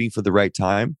or I'm waiting for the right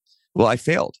time, well, I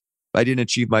failed. I didn't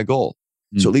achieve my goal.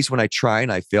 So at least when I try and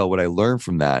I fail, what I learn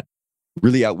from that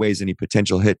really outweighs any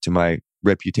potential hit to my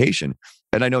reputation.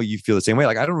 And I know you feel the same way.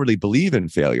 Like, I don't really believe in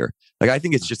failure. Like, I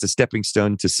think it's just a stepping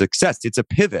stone to success. It's a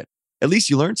pivot. At least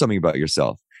you learn something about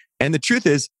yourself. And the truth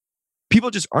is,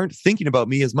 people just aren't thinking about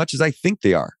me as much as I think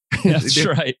they are. That's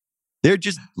right. They're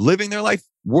just living their life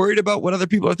worried about what other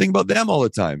people are thinking about them all the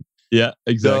time. Yeah,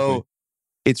 exactly. So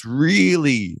it's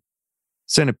really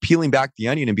kind of peeling back the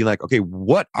onion and being like, okay,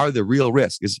 what are the real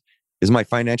risks? Is my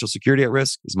financial security at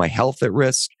risk? Is my health at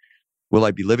risk? Will I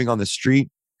be living on the street?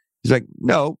 He's like,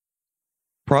 no,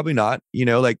 probably not. You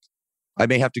know, like I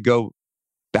may have to go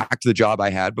back to the job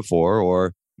I had before,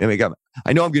 or maybe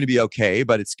I know I'm going to be okay,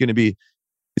 but it's going to be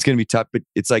tough. But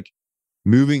it's like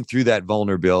moving through that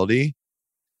vulnerability.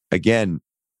 Again,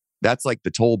 that's like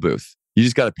the toll booth. You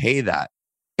just got to pay that.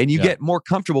 And you get more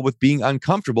comfortable with being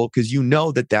uncomfortable because you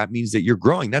know that means that you're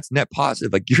growing. That's net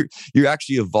positive. Like you're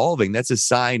actually evolving. That's a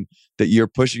sign that you're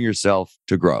pushing yourself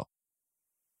to grow.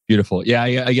 Beautiful. Yeah,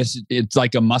 I guess it's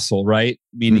like a muscle, right?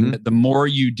 Meaning that the more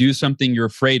you do something you're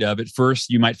afraid of, at first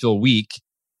you might feel weak,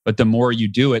 but the more you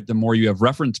do it, the more you have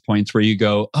reference points where you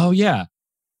go, oh yeah,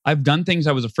 I've done things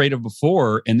I was afraid of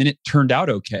before and then it turned out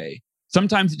okay.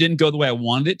 Sometimes it didn't go the way I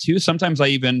wanted it to. Sometimes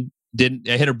I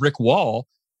hit a brick wall,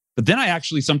 but then I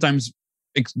actually sometimes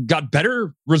got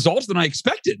better results than I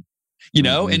expected, you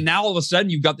know? And now all of a sudden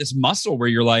you've got this muscle where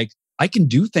you're like, I can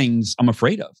do things I'm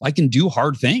afraid of. I can do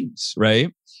hard things,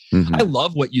 right? I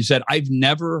love what you said. I've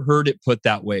never heard it put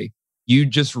that way. You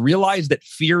just realize that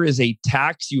fear is a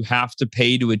tax you have to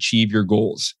pay to achieve your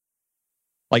goals.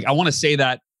 Like, I want to say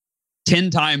that 10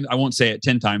 times. I won't say it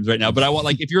 10 times right now, but I want,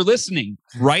 like, if you're listening,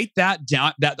 write that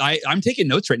down. I'm taking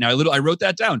notes right now. I wrote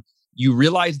that down. You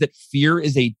realize that fear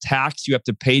is a tax you have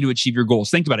to pay to achieve your goals.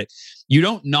 Think about it. You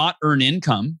don't not earn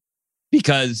income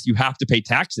because you have to pay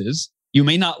taxes. You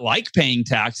may not like paying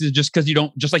taxes just like you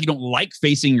don't like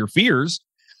facing your fears.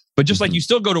 But just like you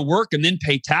still go to work and then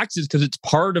pay taxes because it's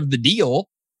part of the deal,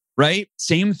 right?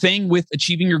 Same thing with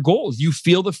achieving your goals. You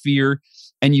feel the fear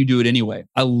and you do it anyway.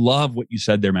 I love what you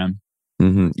said there, man.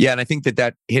 Yeah. And I think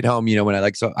that hit home, you know, when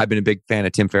I've been a big fan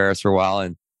of Tim Ferriss for a while,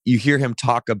 and you hear him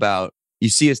talk about, you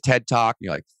see his TED Talk and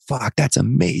you're like, fuck, that's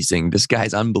amazing. This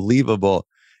guy's unbelievable.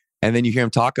 And then you hear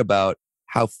him talk about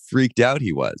how freaked out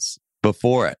he was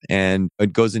before it. And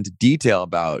it goes into detail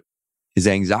about his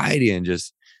anxiety and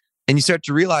you start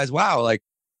to realize, wow, like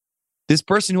this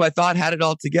person who I thought had it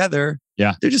all together,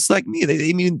 they're just like me.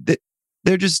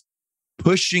 They're just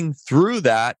pushing through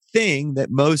that thing that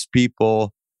most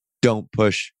people don't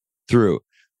push through.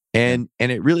 And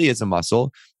it really is a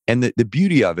muscle. And the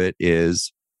beauty of it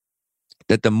is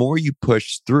that the more you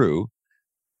push through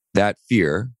that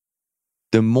fear,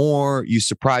 the more you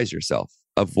surprise yourself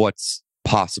of what's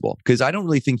possible. Because I don't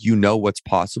really think you know what's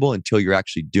possible until you're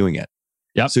actually doing it.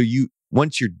 So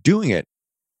once you're doing it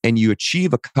and you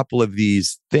achieve a couple of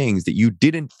these things that you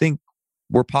didn't think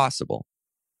were possible,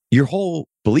 your whole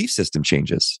belief system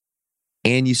changes.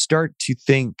 And you start to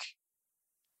think,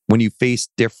 when you face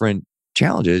different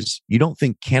challenges, you don't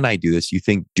think, can I do this? You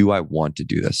think, do I want to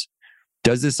do this?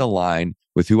 Does this align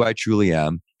with who I truly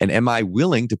am? And am I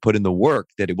willing to put in the work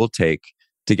that it will take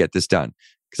to get this done?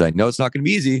 Because I know it's not going to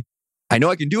be easy. I know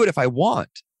I can do it if I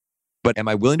want, but am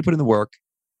I willing to put in the work?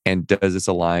 And does this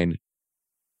align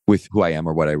with who I am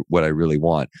or what I really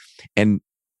want? And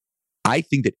I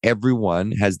think that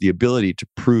everyone has the ability to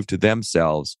prove to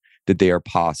themselves that they are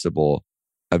possible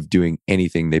of doing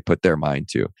anything they put their mind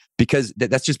to, because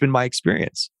that's just been my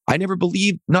experience. I never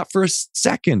believed, not for a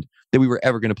second, that we were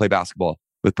ever going to play basketball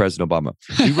with President Obama.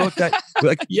 We wrote that.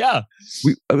 Like, yeah.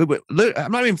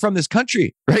 I'm not even from this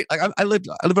country, right? Like I live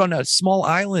on a small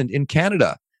island in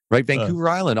Canada, right? Vancouver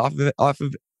Island, off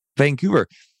of Vancouver.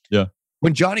 Yeah.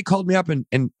 When Johnny called me up and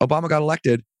Obama got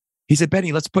elected, he said,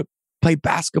 Benny, let's play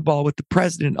basketball with the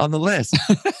president on the list.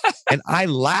 And I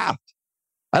laughed.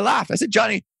 I said,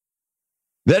 Johnny,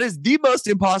 that is the most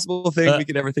impossible thing we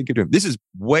could ever think of doing. This is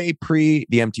way pre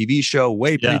the MTV show,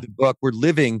 way pre the book. We're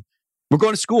going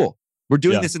to school. We're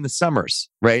doing this in the summers,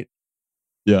 right?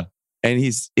 Yeah. And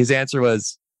his answer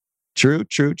was, true,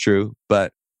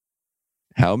 but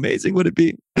how amazing would it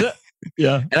be?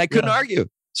 Yeah. And I couldn't argue.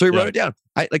 So he wrote it down.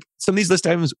 Like some of these list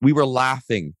items, we were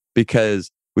laughing because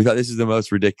we thought this is the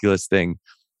most ridiculous thing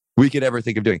we could ever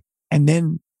think of doing. And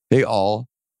then they all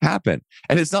happen.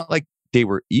 And it's not like they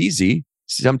were easy.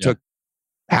 Some took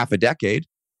half a decade,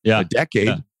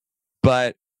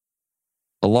 but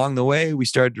along the way, we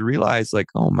started to realize like,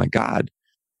 oh my God,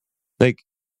 like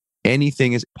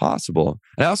anything is possible.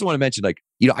 And I also want to mention, like,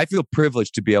 I feel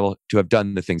privileged to be able to have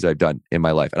done the things I've done in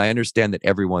my life. And I understand that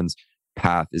everyone's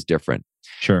path is different.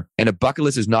 Sure. And a bucket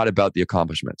list is not about the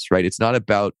accomplishments, right? It's not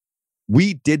about,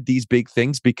 we did these big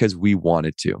things because we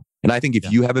wanted to. And I think if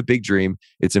you have a big dream,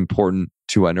 it's important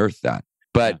to unearth that.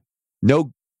 But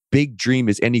no big dream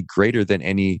is any greater than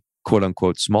any quote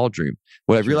unquote small dream.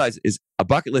 What I've realized is a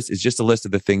bucket list is just a list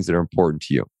of the things that are important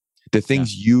to you, the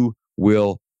things you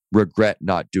will regret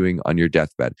not doing on your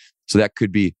deathbed. So that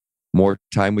could be more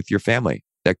time with your family.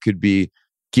 That could be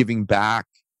giving back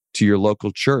to your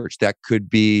local church. That could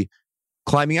be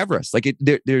climbing Everest. Like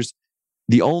there's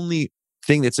the only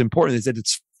thing that's important is that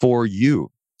it's for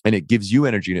you and it gives you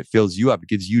energy and it fills you up. It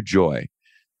gives you joy.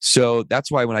 So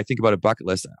that's why when I think about a bucket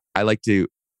list, I like to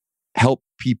help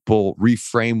people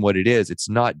reframe what it is. It's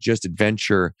not just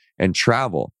adventure and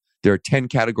travel. There are 10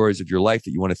 categories of your life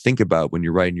that you want to think about when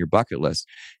you're writing your bucket list.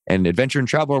 And adventure and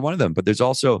travel are one of them. But there's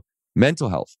also mental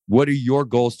health. What are your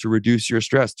goals to reduce your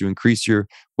stress, to increase your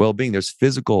well-being? There's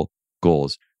physical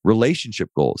goals, relationship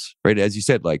goals, right? As you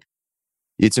said, like,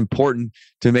 it's important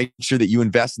to make sure that you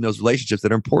invest in those relationships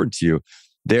that are important to you.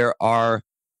 There are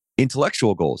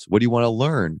intellectual goals. What do you want to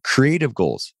learn? Creative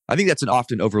goals. I think that's an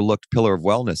often overlooked pillar of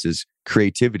wellness is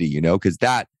creativity, because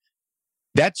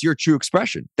that's your true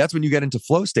expression. That's when you get into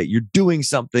flow state. You're doing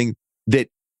something that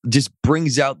just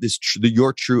brings out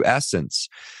your true essence.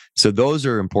 So those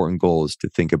are important goals to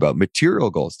think about. Material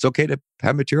goals. It's okay to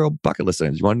have material bucket list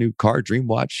items. You want a new car, dream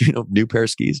watch, new pair of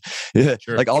skis,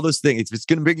 like all those things. If it's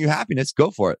going to bring you happiness,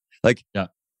 go for it. Like,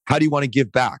 how do you want to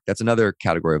give back? That's another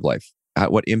category of life.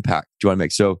 What impact do you want to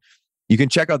make? So you can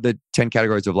check out the 10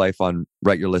 categories of life on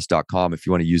writeyourlist.com if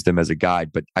you want to use them as a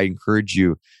guide. But I encourage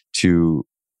you to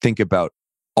think about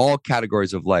all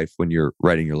categories of life when you're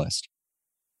writing your list.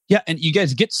 Yeah. And you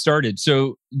guys get started.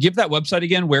 So give that website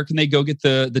again. Where can they go get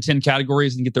the 10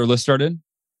 categories and get their list started?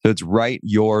 So it's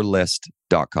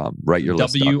writeyourlist.com.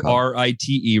 Writeyourlist.com.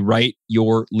 WRITE,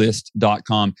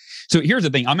 writeyourlist.com. So here's the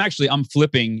thing. I'm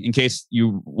flipping, in case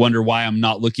you wonder why I'm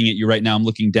not looking at you right now. I'm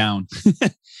looking down.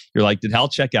 You're like, did Hal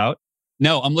check out?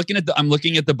 No, I'm looking at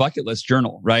the bucket list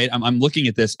journal, right? I'm looking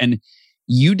at this, and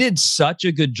you did such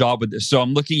a good job with this. So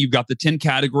I'm looking, you've got the 10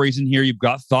 categories in here. You've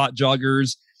got thought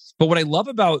joggers. But what I love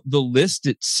about the list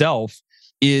itself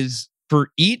is for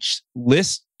each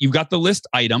list, you've got the list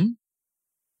item.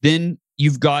 Then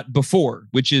you've got before,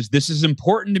 which is, this is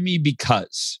important to me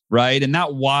because, right? And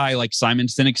that why, like Simon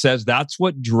Sinek says, that's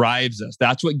what drives us.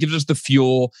 That's what gives us the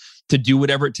fuel to do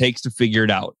whatever it takes to figure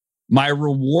it out. My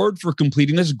reward for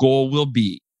completing this goal will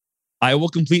be, I will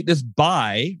complete this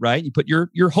by, right? You put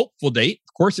your hopeful date.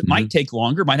 Of course, it might take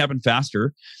longer, might happen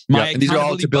faster. And these are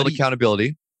all to build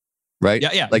accountability, right?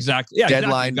 Yeah, like exactly. Yeah,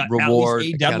 deadline, exactly. reward,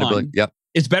 accountability. Yep.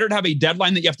 It's better to have a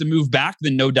deadline that you have to move back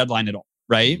than no deadline at all,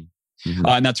 right? Mm-hmm.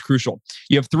 And that's crucial.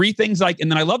 You have 3 things and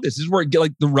then I love this. This is where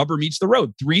the rubber meets the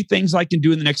road. 3 things I can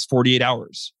do in the next 48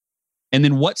 hours. And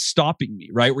then what's stopping me,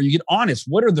 right? Where you get honest.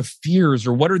 What are the fears,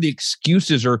 or what are the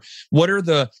excuses, or what are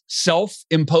the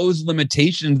self-imposed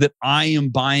limitations that I am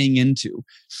buying into?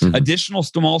 Mm-hmm. Additional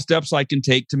small steps I can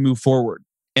take to move forward.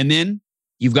 And then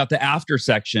you've got the after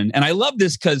section. And I love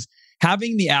this because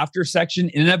having the after section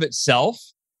in and of itself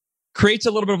creates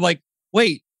a little bit of like,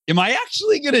 wait, am I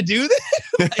actually going to do this?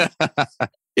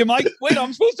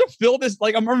 I'm supposed to fill this.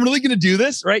 Like, I'm really going to do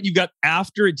this, right? You've got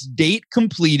after, it's date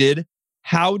completed.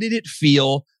 How did it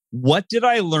feel? What did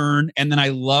I learn? And then I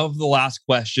love the last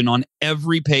question on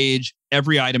every page,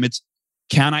 every item. It's,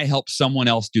 can I help someone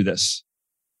else do this?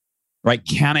 Right?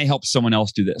 Can I help someone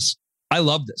else do this? I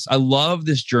love this. I love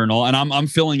this journal, and I'm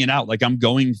filling it out. Like, I'm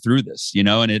going through this, and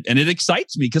it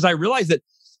excites me because I realize that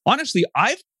honestly,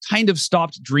 I've kind of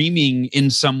stopped dreaming in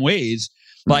some ways.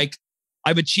 Like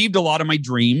I've achieved a lot of my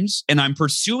dreams and I'm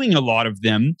pursuing a lot of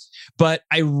them, but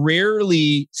I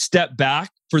rarely step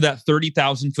back for that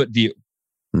 30,000 foot view.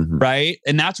 Right.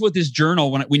 And that's what this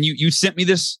journal, when you sent me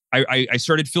this, I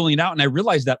started filling it out and I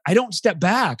realized that I don't step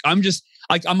back. I'm just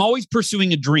like, I'm always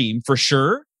pursuing a dream for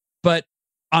sure, but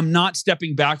I'm not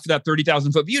stepping back for that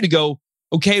 30,000 foot view to go,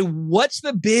 okay, what's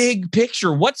the big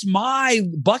picture? What's my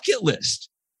bucket list?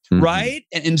 Right.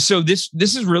 And so this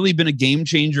has really been a game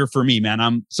changer for me,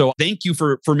 man. So thank you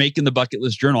for making the bucket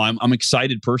list journal. I'm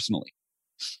excited personally.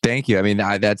 Thank you. I mean,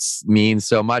 that's means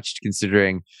so much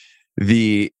considering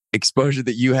the exposure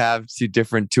that you have to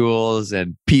different tools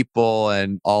and people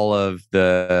and all of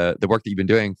the work that you've been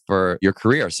doing for your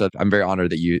career. So I'm very honored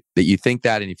that you think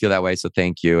that and you feel that way. So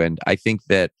thank you. And I think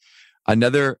that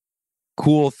another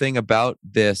cool thing about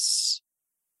this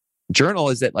journal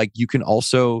is that like you can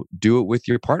also do it with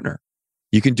your partner.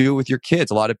 You can do it with your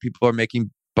kids. A lot of people are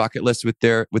making bucket lists with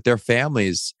their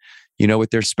families,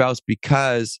 with their spouse,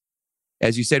 because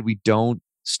as you said, we don't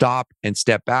stop and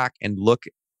step back and look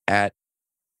at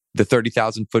the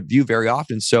 30,000 foot view very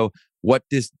often. So what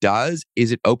this does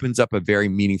is it opens up a very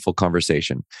meaningful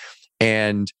conversation.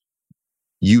 And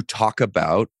you talk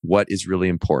about what is really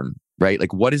important, right?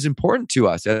 Like what is important to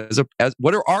us as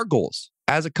what are our goals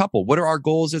as a couple? What are our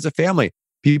goals as a family?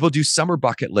 People do summer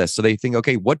bucket lists. So they think,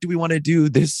 okay, what do we want to do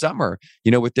this summer,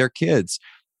 with their kids?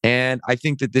 And I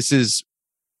think that this is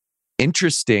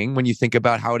interesting when you think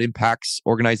about how it impacts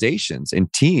organizations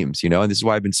and teams, and this is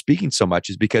why I've been speaking so much,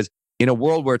 is because in a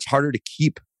world where it's harder to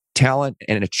keep talent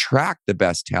and attract the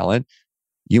best talent,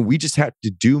 we just have to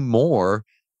do more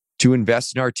to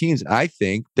invest in our teams. And I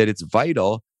think that it's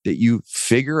vital that you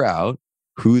figure out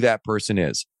who that person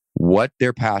is, what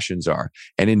their passions are,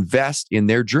 and invest in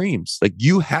their dreams. Like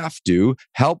you have to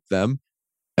help them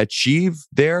achieve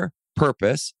their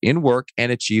purpose in work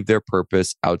and achieve their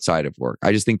purpose outside of work.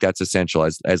 I just think that's essential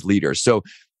as leaders. So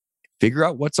figure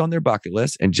out what's on their bucket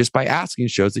list, and just by asking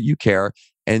shows that you care.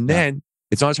 And then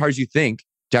it's not as hard as you think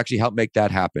to actually help make that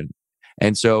happen.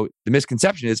 And so the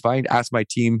misconception is, if I ask my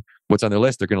team what's on their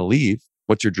list, they're going to leave.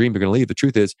 What's your dream? They're going to leave. The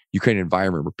truth is, you create an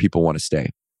environment where people want to stay.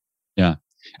 Yeah.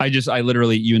 I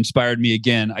literally, you inspired me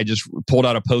again. I just pulled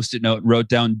out a Post-it note and wrote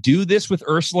down, do this with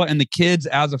Ursula and the kids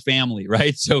as a family,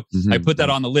 right? So I put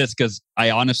that on the list because I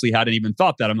honestly hadn't even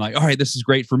thought that. I'm like, all right, this is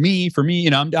great for me,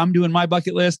 I'm doing my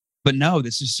bucket list. But no,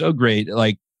 this is so great.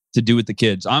 Like, to do with the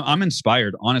kids. I'm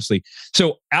inspired, honestly.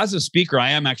 So as a speaker,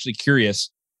 I am actually curious.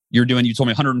 You told me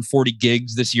 140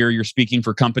 gigs this year. You're speaking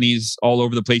for companies all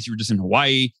over the place. You were just in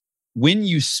Hawaii. When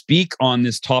you speak on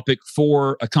this topic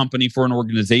for a company, for an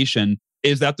organization,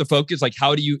 is that the focus? Like,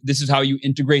 this is how you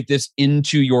integrate this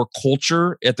into your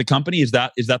culture at the company? Is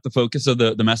that the focus of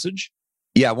the message?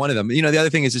 Yeah, one of them. The other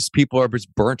thing is just people are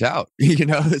just burnt out.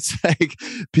 It's like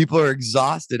people are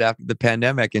exhausted after the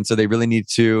pandemic. And so they really need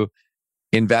to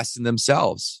invest in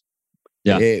themselves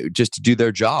just to do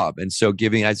their job. And so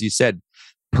giving, as you said,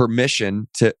 permission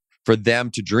for them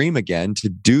to dream again, to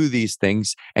do these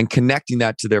things and connecting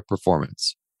that to their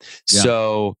performance. Yeah.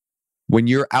 So when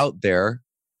you're out there,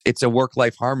 it's a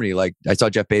work-life harmony. Like I saw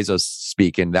Jeff Bezos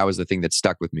speak, and that was the thing that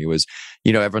stuck with me was,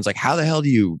 everyone's like, how the hell do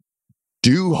you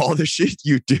do all the shit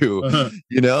you do?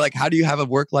 Like, how do you have a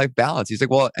work-life balance? He's like,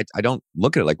 well, I don't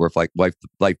look at it like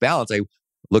work-life balance. I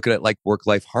look at it like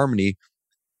work-life harmony,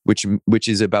 which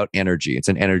is about energy. It's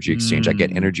an energy exchange. I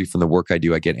get energy from the work I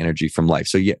do. I get energy from life.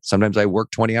 So yeah, sometimes I work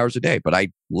 20 hours a day, but I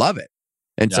love it.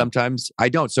 And sometimes I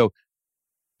don't. So,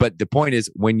 but the point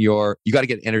is you got to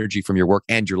get energy from your work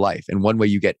and your life. And one way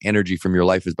you get energy from your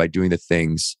life is by doing the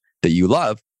things that you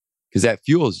love, because that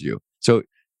fuels you. So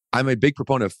I'm a big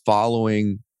proponent of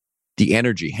following the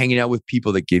energy, hanging out with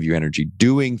people that give you energy,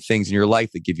 doing things in your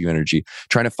life that give you energy,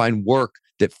 trying to find work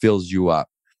that fills you up,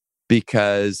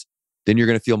 because then you're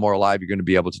going to feel more alive. You're going to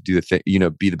be able to do the thing,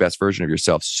 be the best version of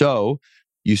yourself. So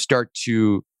you start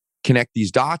to connect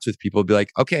these dots with people, be like,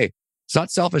 okay, it's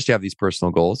not selfish to have these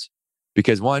personal goals,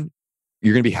 because one,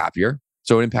 you're going to be happier.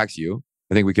 So it impacts you.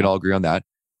 I think we can all agree on that.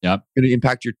 Yeah. It's going to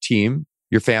impact your team,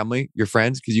 your family, your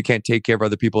friends, because you can't take care of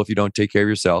other people if you don't take care of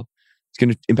yourself. It's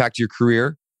going to impact your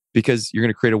career because you're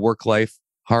going to create a work-life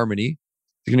harmony.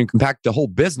 It's going to impact the whole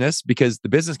business because the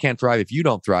business can't thrive if you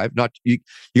don't thrive. You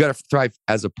got to thrive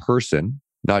as a person,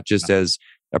 not just as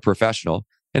a professional.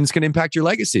 And it's going to impact your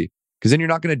legacy, because then you're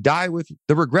not going to die with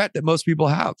the regret that most people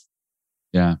have.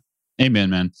 Yeah. Amen,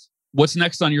 man. What's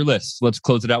next on your list? Let's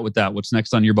close it out with that. What's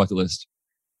next on your bucket list?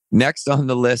 Next on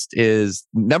the list is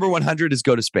number 100 is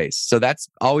go to space. So that's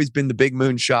always been the big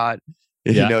moonshot.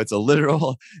 You know, it's a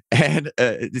literal and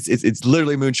it's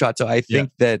literally moonshot. So I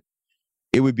think that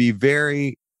it would be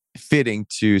very fitting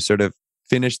to sort of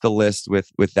finish the list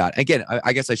with that. Again,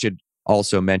 I guess I should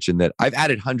also mention that I've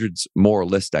added hundreds more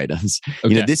list items.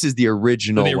 Okay. You know, this is the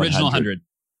original. So the original 100.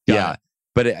 Yeah.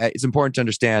 But it's important to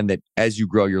understand that as you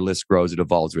grow, your list grows, it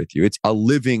evolves with you. It's a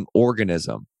living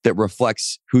organism that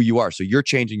reflects who you are. So you're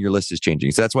changing, your list is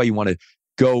changing. So that's why you want to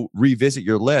go revisit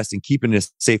your list and keep it in a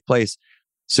safe place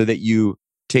so that you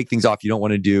take things off you don't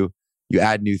want to do, you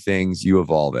add new things, you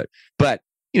evolve it. But,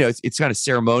 you know, it's kind of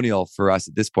ceremonial for us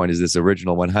at this point, is this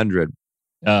original 100.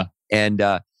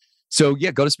 So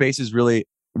yeah, Go to Space is really,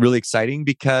 really exciting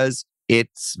because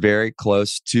it's very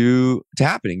close to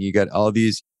happening. You got all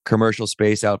these commercial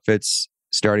space outfits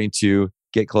starting to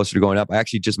get closer to going up. I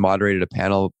actually just moderated a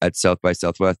panel at South by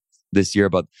Southwest this year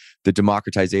about the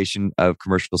democratization of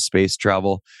commercial space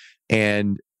travel.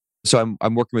 And so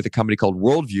I'm working with a company called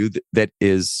Worldview that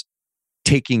is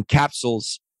taking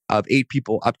capsules of 8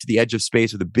 people up to the edge of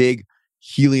space with a big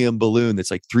helium balloon that's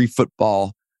like 3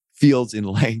 football fields in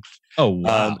length. Oh,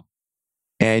 wow.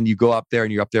 And you go up there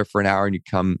and you're up there for an hour and you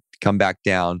come back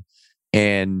down.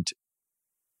 And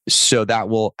so that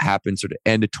will happen sort of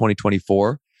end of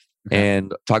 2024. Okay.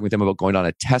 And talking with them about going on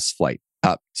a test flight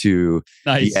up to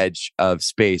the edge of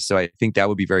space. So I think that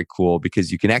would be very cool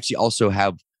because you can actually also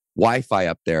have Wi-Fi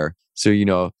up there. So, you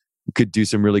know, you could do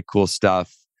some really cool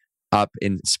stuff up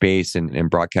in space and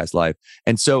broadcast live.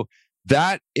 And so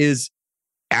that is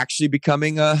actually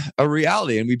becoming a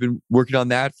reality. And we've been working on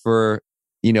that for,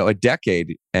 you know, a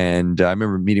decade. And I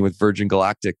remember meeting with Virgin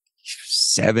Galactic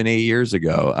 7-8 years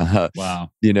ago. Wow.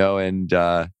 You know, and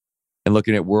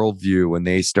looking at Worldview when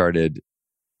they started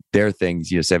their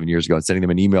things, you know, 7 years ago, and sending them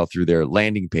an email through their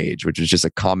landing page, which was just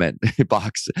a comment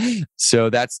box. So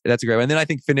that's a great one. And then I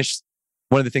think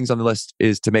one of the things on the list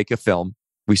is to make a film.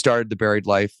 We started The Buried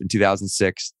Life in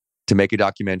 2006 to make a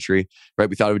documentary, right?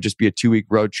 We thought it would just be a 2-week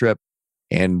road trip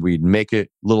and we'd make a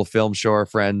little film, show our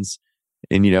friends,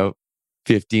 and, you know,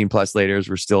 15 plus later,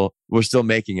 we're still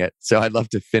making it. So I'd love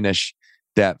to finish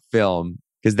that film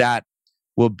because that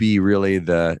will be really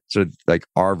the sort of like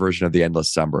our version of the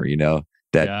Endless Summer, you know,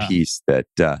 that piece that,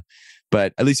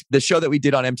 but at least the show that we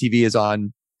did on MTV is I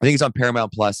think it's on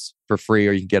Paramount Plus for free,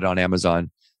 or you can get it on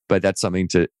Amazon, but that's something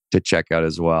to check out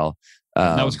as well.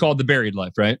 That was called The Buried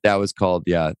Life, right? That was called,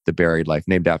 The Buried Life,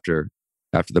 named after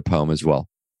the poem as well.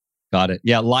 Got it.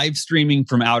 Yeah, live streaming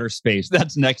from outer space.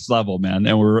 That's next level, man.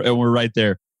 And we're right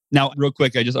there. Now, real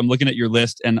quick, I'm looking at your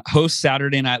list, and Host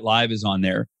Saturday Night Live is on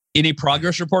there. Any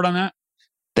progress report on that?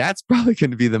 That's probably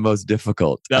going to be the most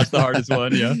difficult. That's the hardest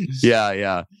one,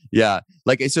 yeah. Yeah.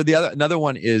 Like, so another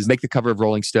one is make the cover of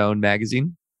Rolling Stone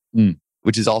magazine,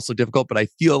 which is also difficult. But I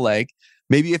feel like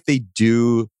maybe if they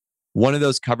do one of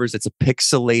those covers that's a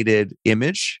pixelated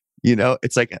image, you know,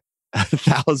 it's like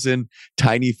 1,000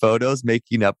 tiny photos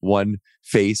making up one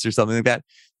face or something like that.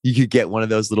 You could get one of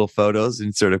those little photos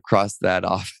and sort of cross that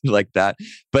off like that.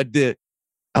 But the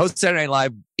Host Saturday Night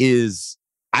Live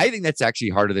I think that's actually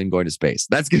harder than going to space.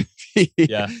 That's going to be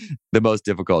the most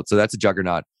difficult. So that's a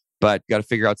juggernaut, but got to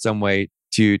figure out some way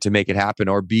to make it happen,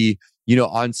 or be, you know,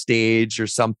 on stage or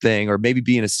something, or maybe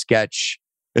be in a sketch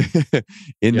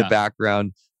in the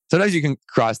background. Sometimes you can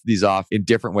cross these off in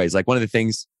different ways. Like one of the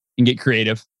things, and get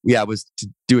creative. Yeah, was to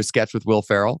do a sketch with Will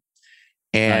Ferrell.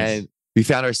 And we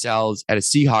found ourselves at a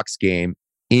Seahawks game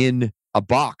in a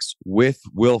box with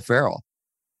Will Ferrell.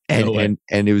 And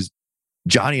it was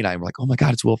Johnny and I were like, oh my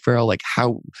God, it's Will Ferrell. Like,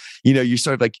 how, you know, you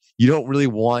sort of like, you don't really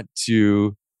want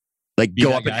to like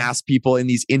go up and ask people in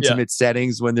these intimate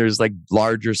settings when there's like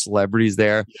larger celebrities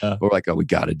there. Yeah. We're like, oh, we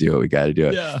got to do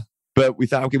it. Yeah. But we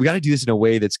thought, okay, we got to do this in a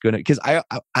way that's going to, because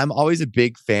I'm always a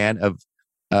big fan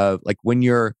of like when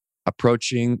you're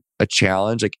approaching a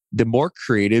challenge, like the more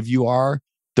creative you are,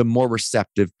 the more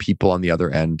receptive people on the other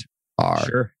end are.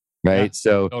 Sure. Right. Yeah,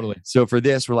 so totally. So for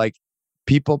this, we're like,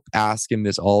 people ask him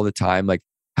this all the time, like,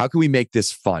 how can we make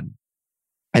this fun?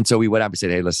 And so we went up and said,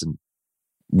 hey, listen,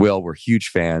 Will, we're huge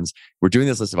fans. We're doing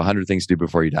this list of 100 things to do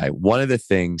before you die. One of the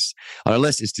things on our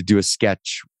list is to do a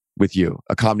sketch with you,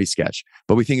 a comedy sketch.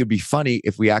 But we think it'd be funny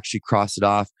if we actually cross it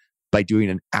off by doing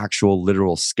an actual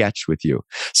literal sketch with you.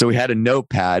 So we had a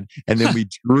notepad and then we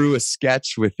drew a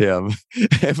sketch with him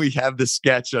and we have the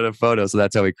sketch on a photo. So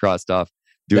that's how we crossed off.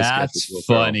 That's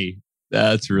funny.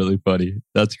 That's really funny.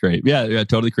 That's great. Yeah,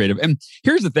 totally creative. And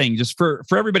here's the thing, just for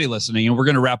everybody listening, and we're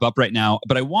going to wrap up right now,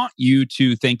 but I want you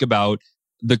to think about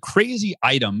the crazy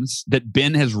items that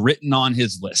Ben has written on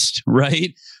his list,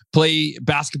 right? Play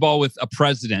basketball with a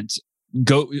president,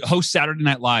 go host Saturday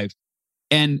Night Live.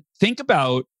 And think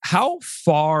about how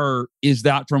far is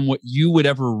that from what you would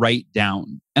ever write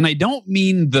down? And I don't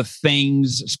mean the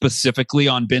things specifically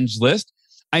on Ben's list.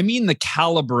 I mean the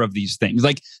caliber of these things,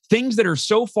 like things that are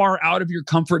so far out of your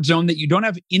comfort zone that you don't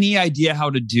have any idea how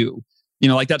to do.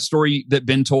 Like that story that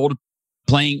Ben told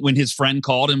playing when his friend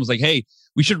called and was like, hey,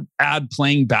 we should add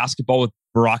playing basketball with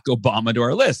Barack Obama to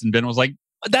our list. And Ben was like,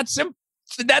 that's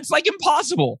like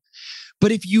impossible.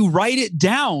 But if you write it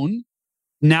down,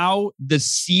 now the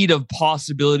seed of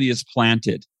possibility is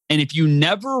planted. And if you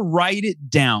never write it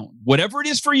down, whatever it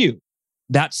is for you,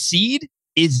 that seed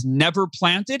is never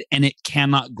planted and it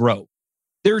cannot grow.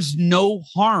 There's no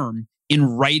harm in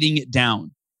writing it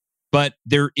down, but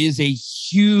there is a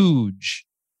huge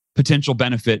potential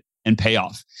benefit and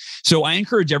payoff. So I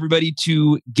encourage everybody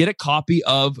to get a copy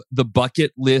of the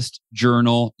Bucket List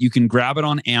Journal. You can grab it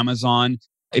on Amazon.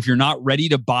 If you're not ready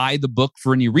to buy the book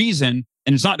for any reason,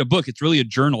 and it's not a book, it's really a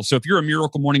journal. So if you're a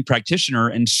Miracle Morning practitioner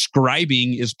and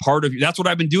scribing is part of you, that's what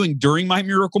I've been doing during my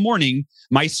Miracle Morning.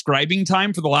 My scribing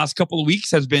time for the last couple of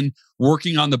weeks has been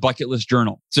working on the Bucket List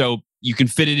Journal. So you can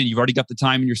fit it in. You've already got the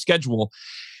time in your schedule.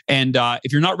 And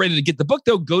if you're not ready to get the book,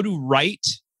 though, go to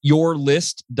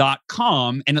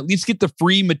writeyourlist.com and at least get the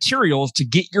free materials to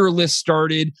get your list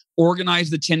started,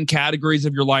 organize the 10 categories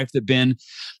of your life that Ben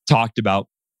talked about.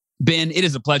 Ben, it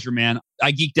is a pleasure, man.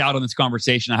 I geeked out on this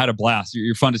conversation. I had a blast.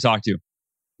 You're fun to talk to.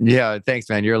 Yeah, thanks,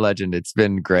 man. You're a legend. It's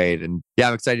been great. And yeah,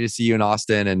 I'm excited to see you in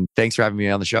Austin. And thanks for having me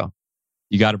on the show.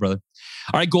 You got it, brother.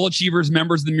 All right, goal achievers,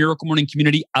 members of the Miracle Morning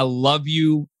community, I love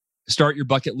you. Start your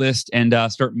bucket list and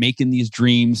start making these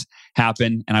dreams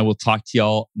happen. And I will talk to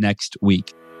y'all next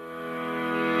week.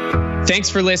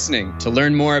 Thanks for listening. To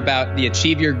learn more about the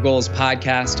Achieve Your Goals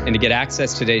podcast and to get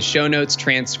access to today's show notes,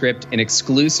 transcript, and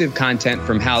exclusive content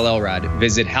from Hal Elrod,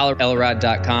 visit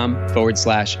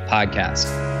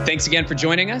halelrod.com/podcast. Thanks again for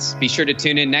joining us. Be sure to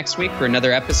tune in next week for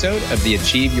another episode of the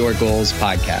Achieve Your Goals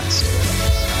podcast.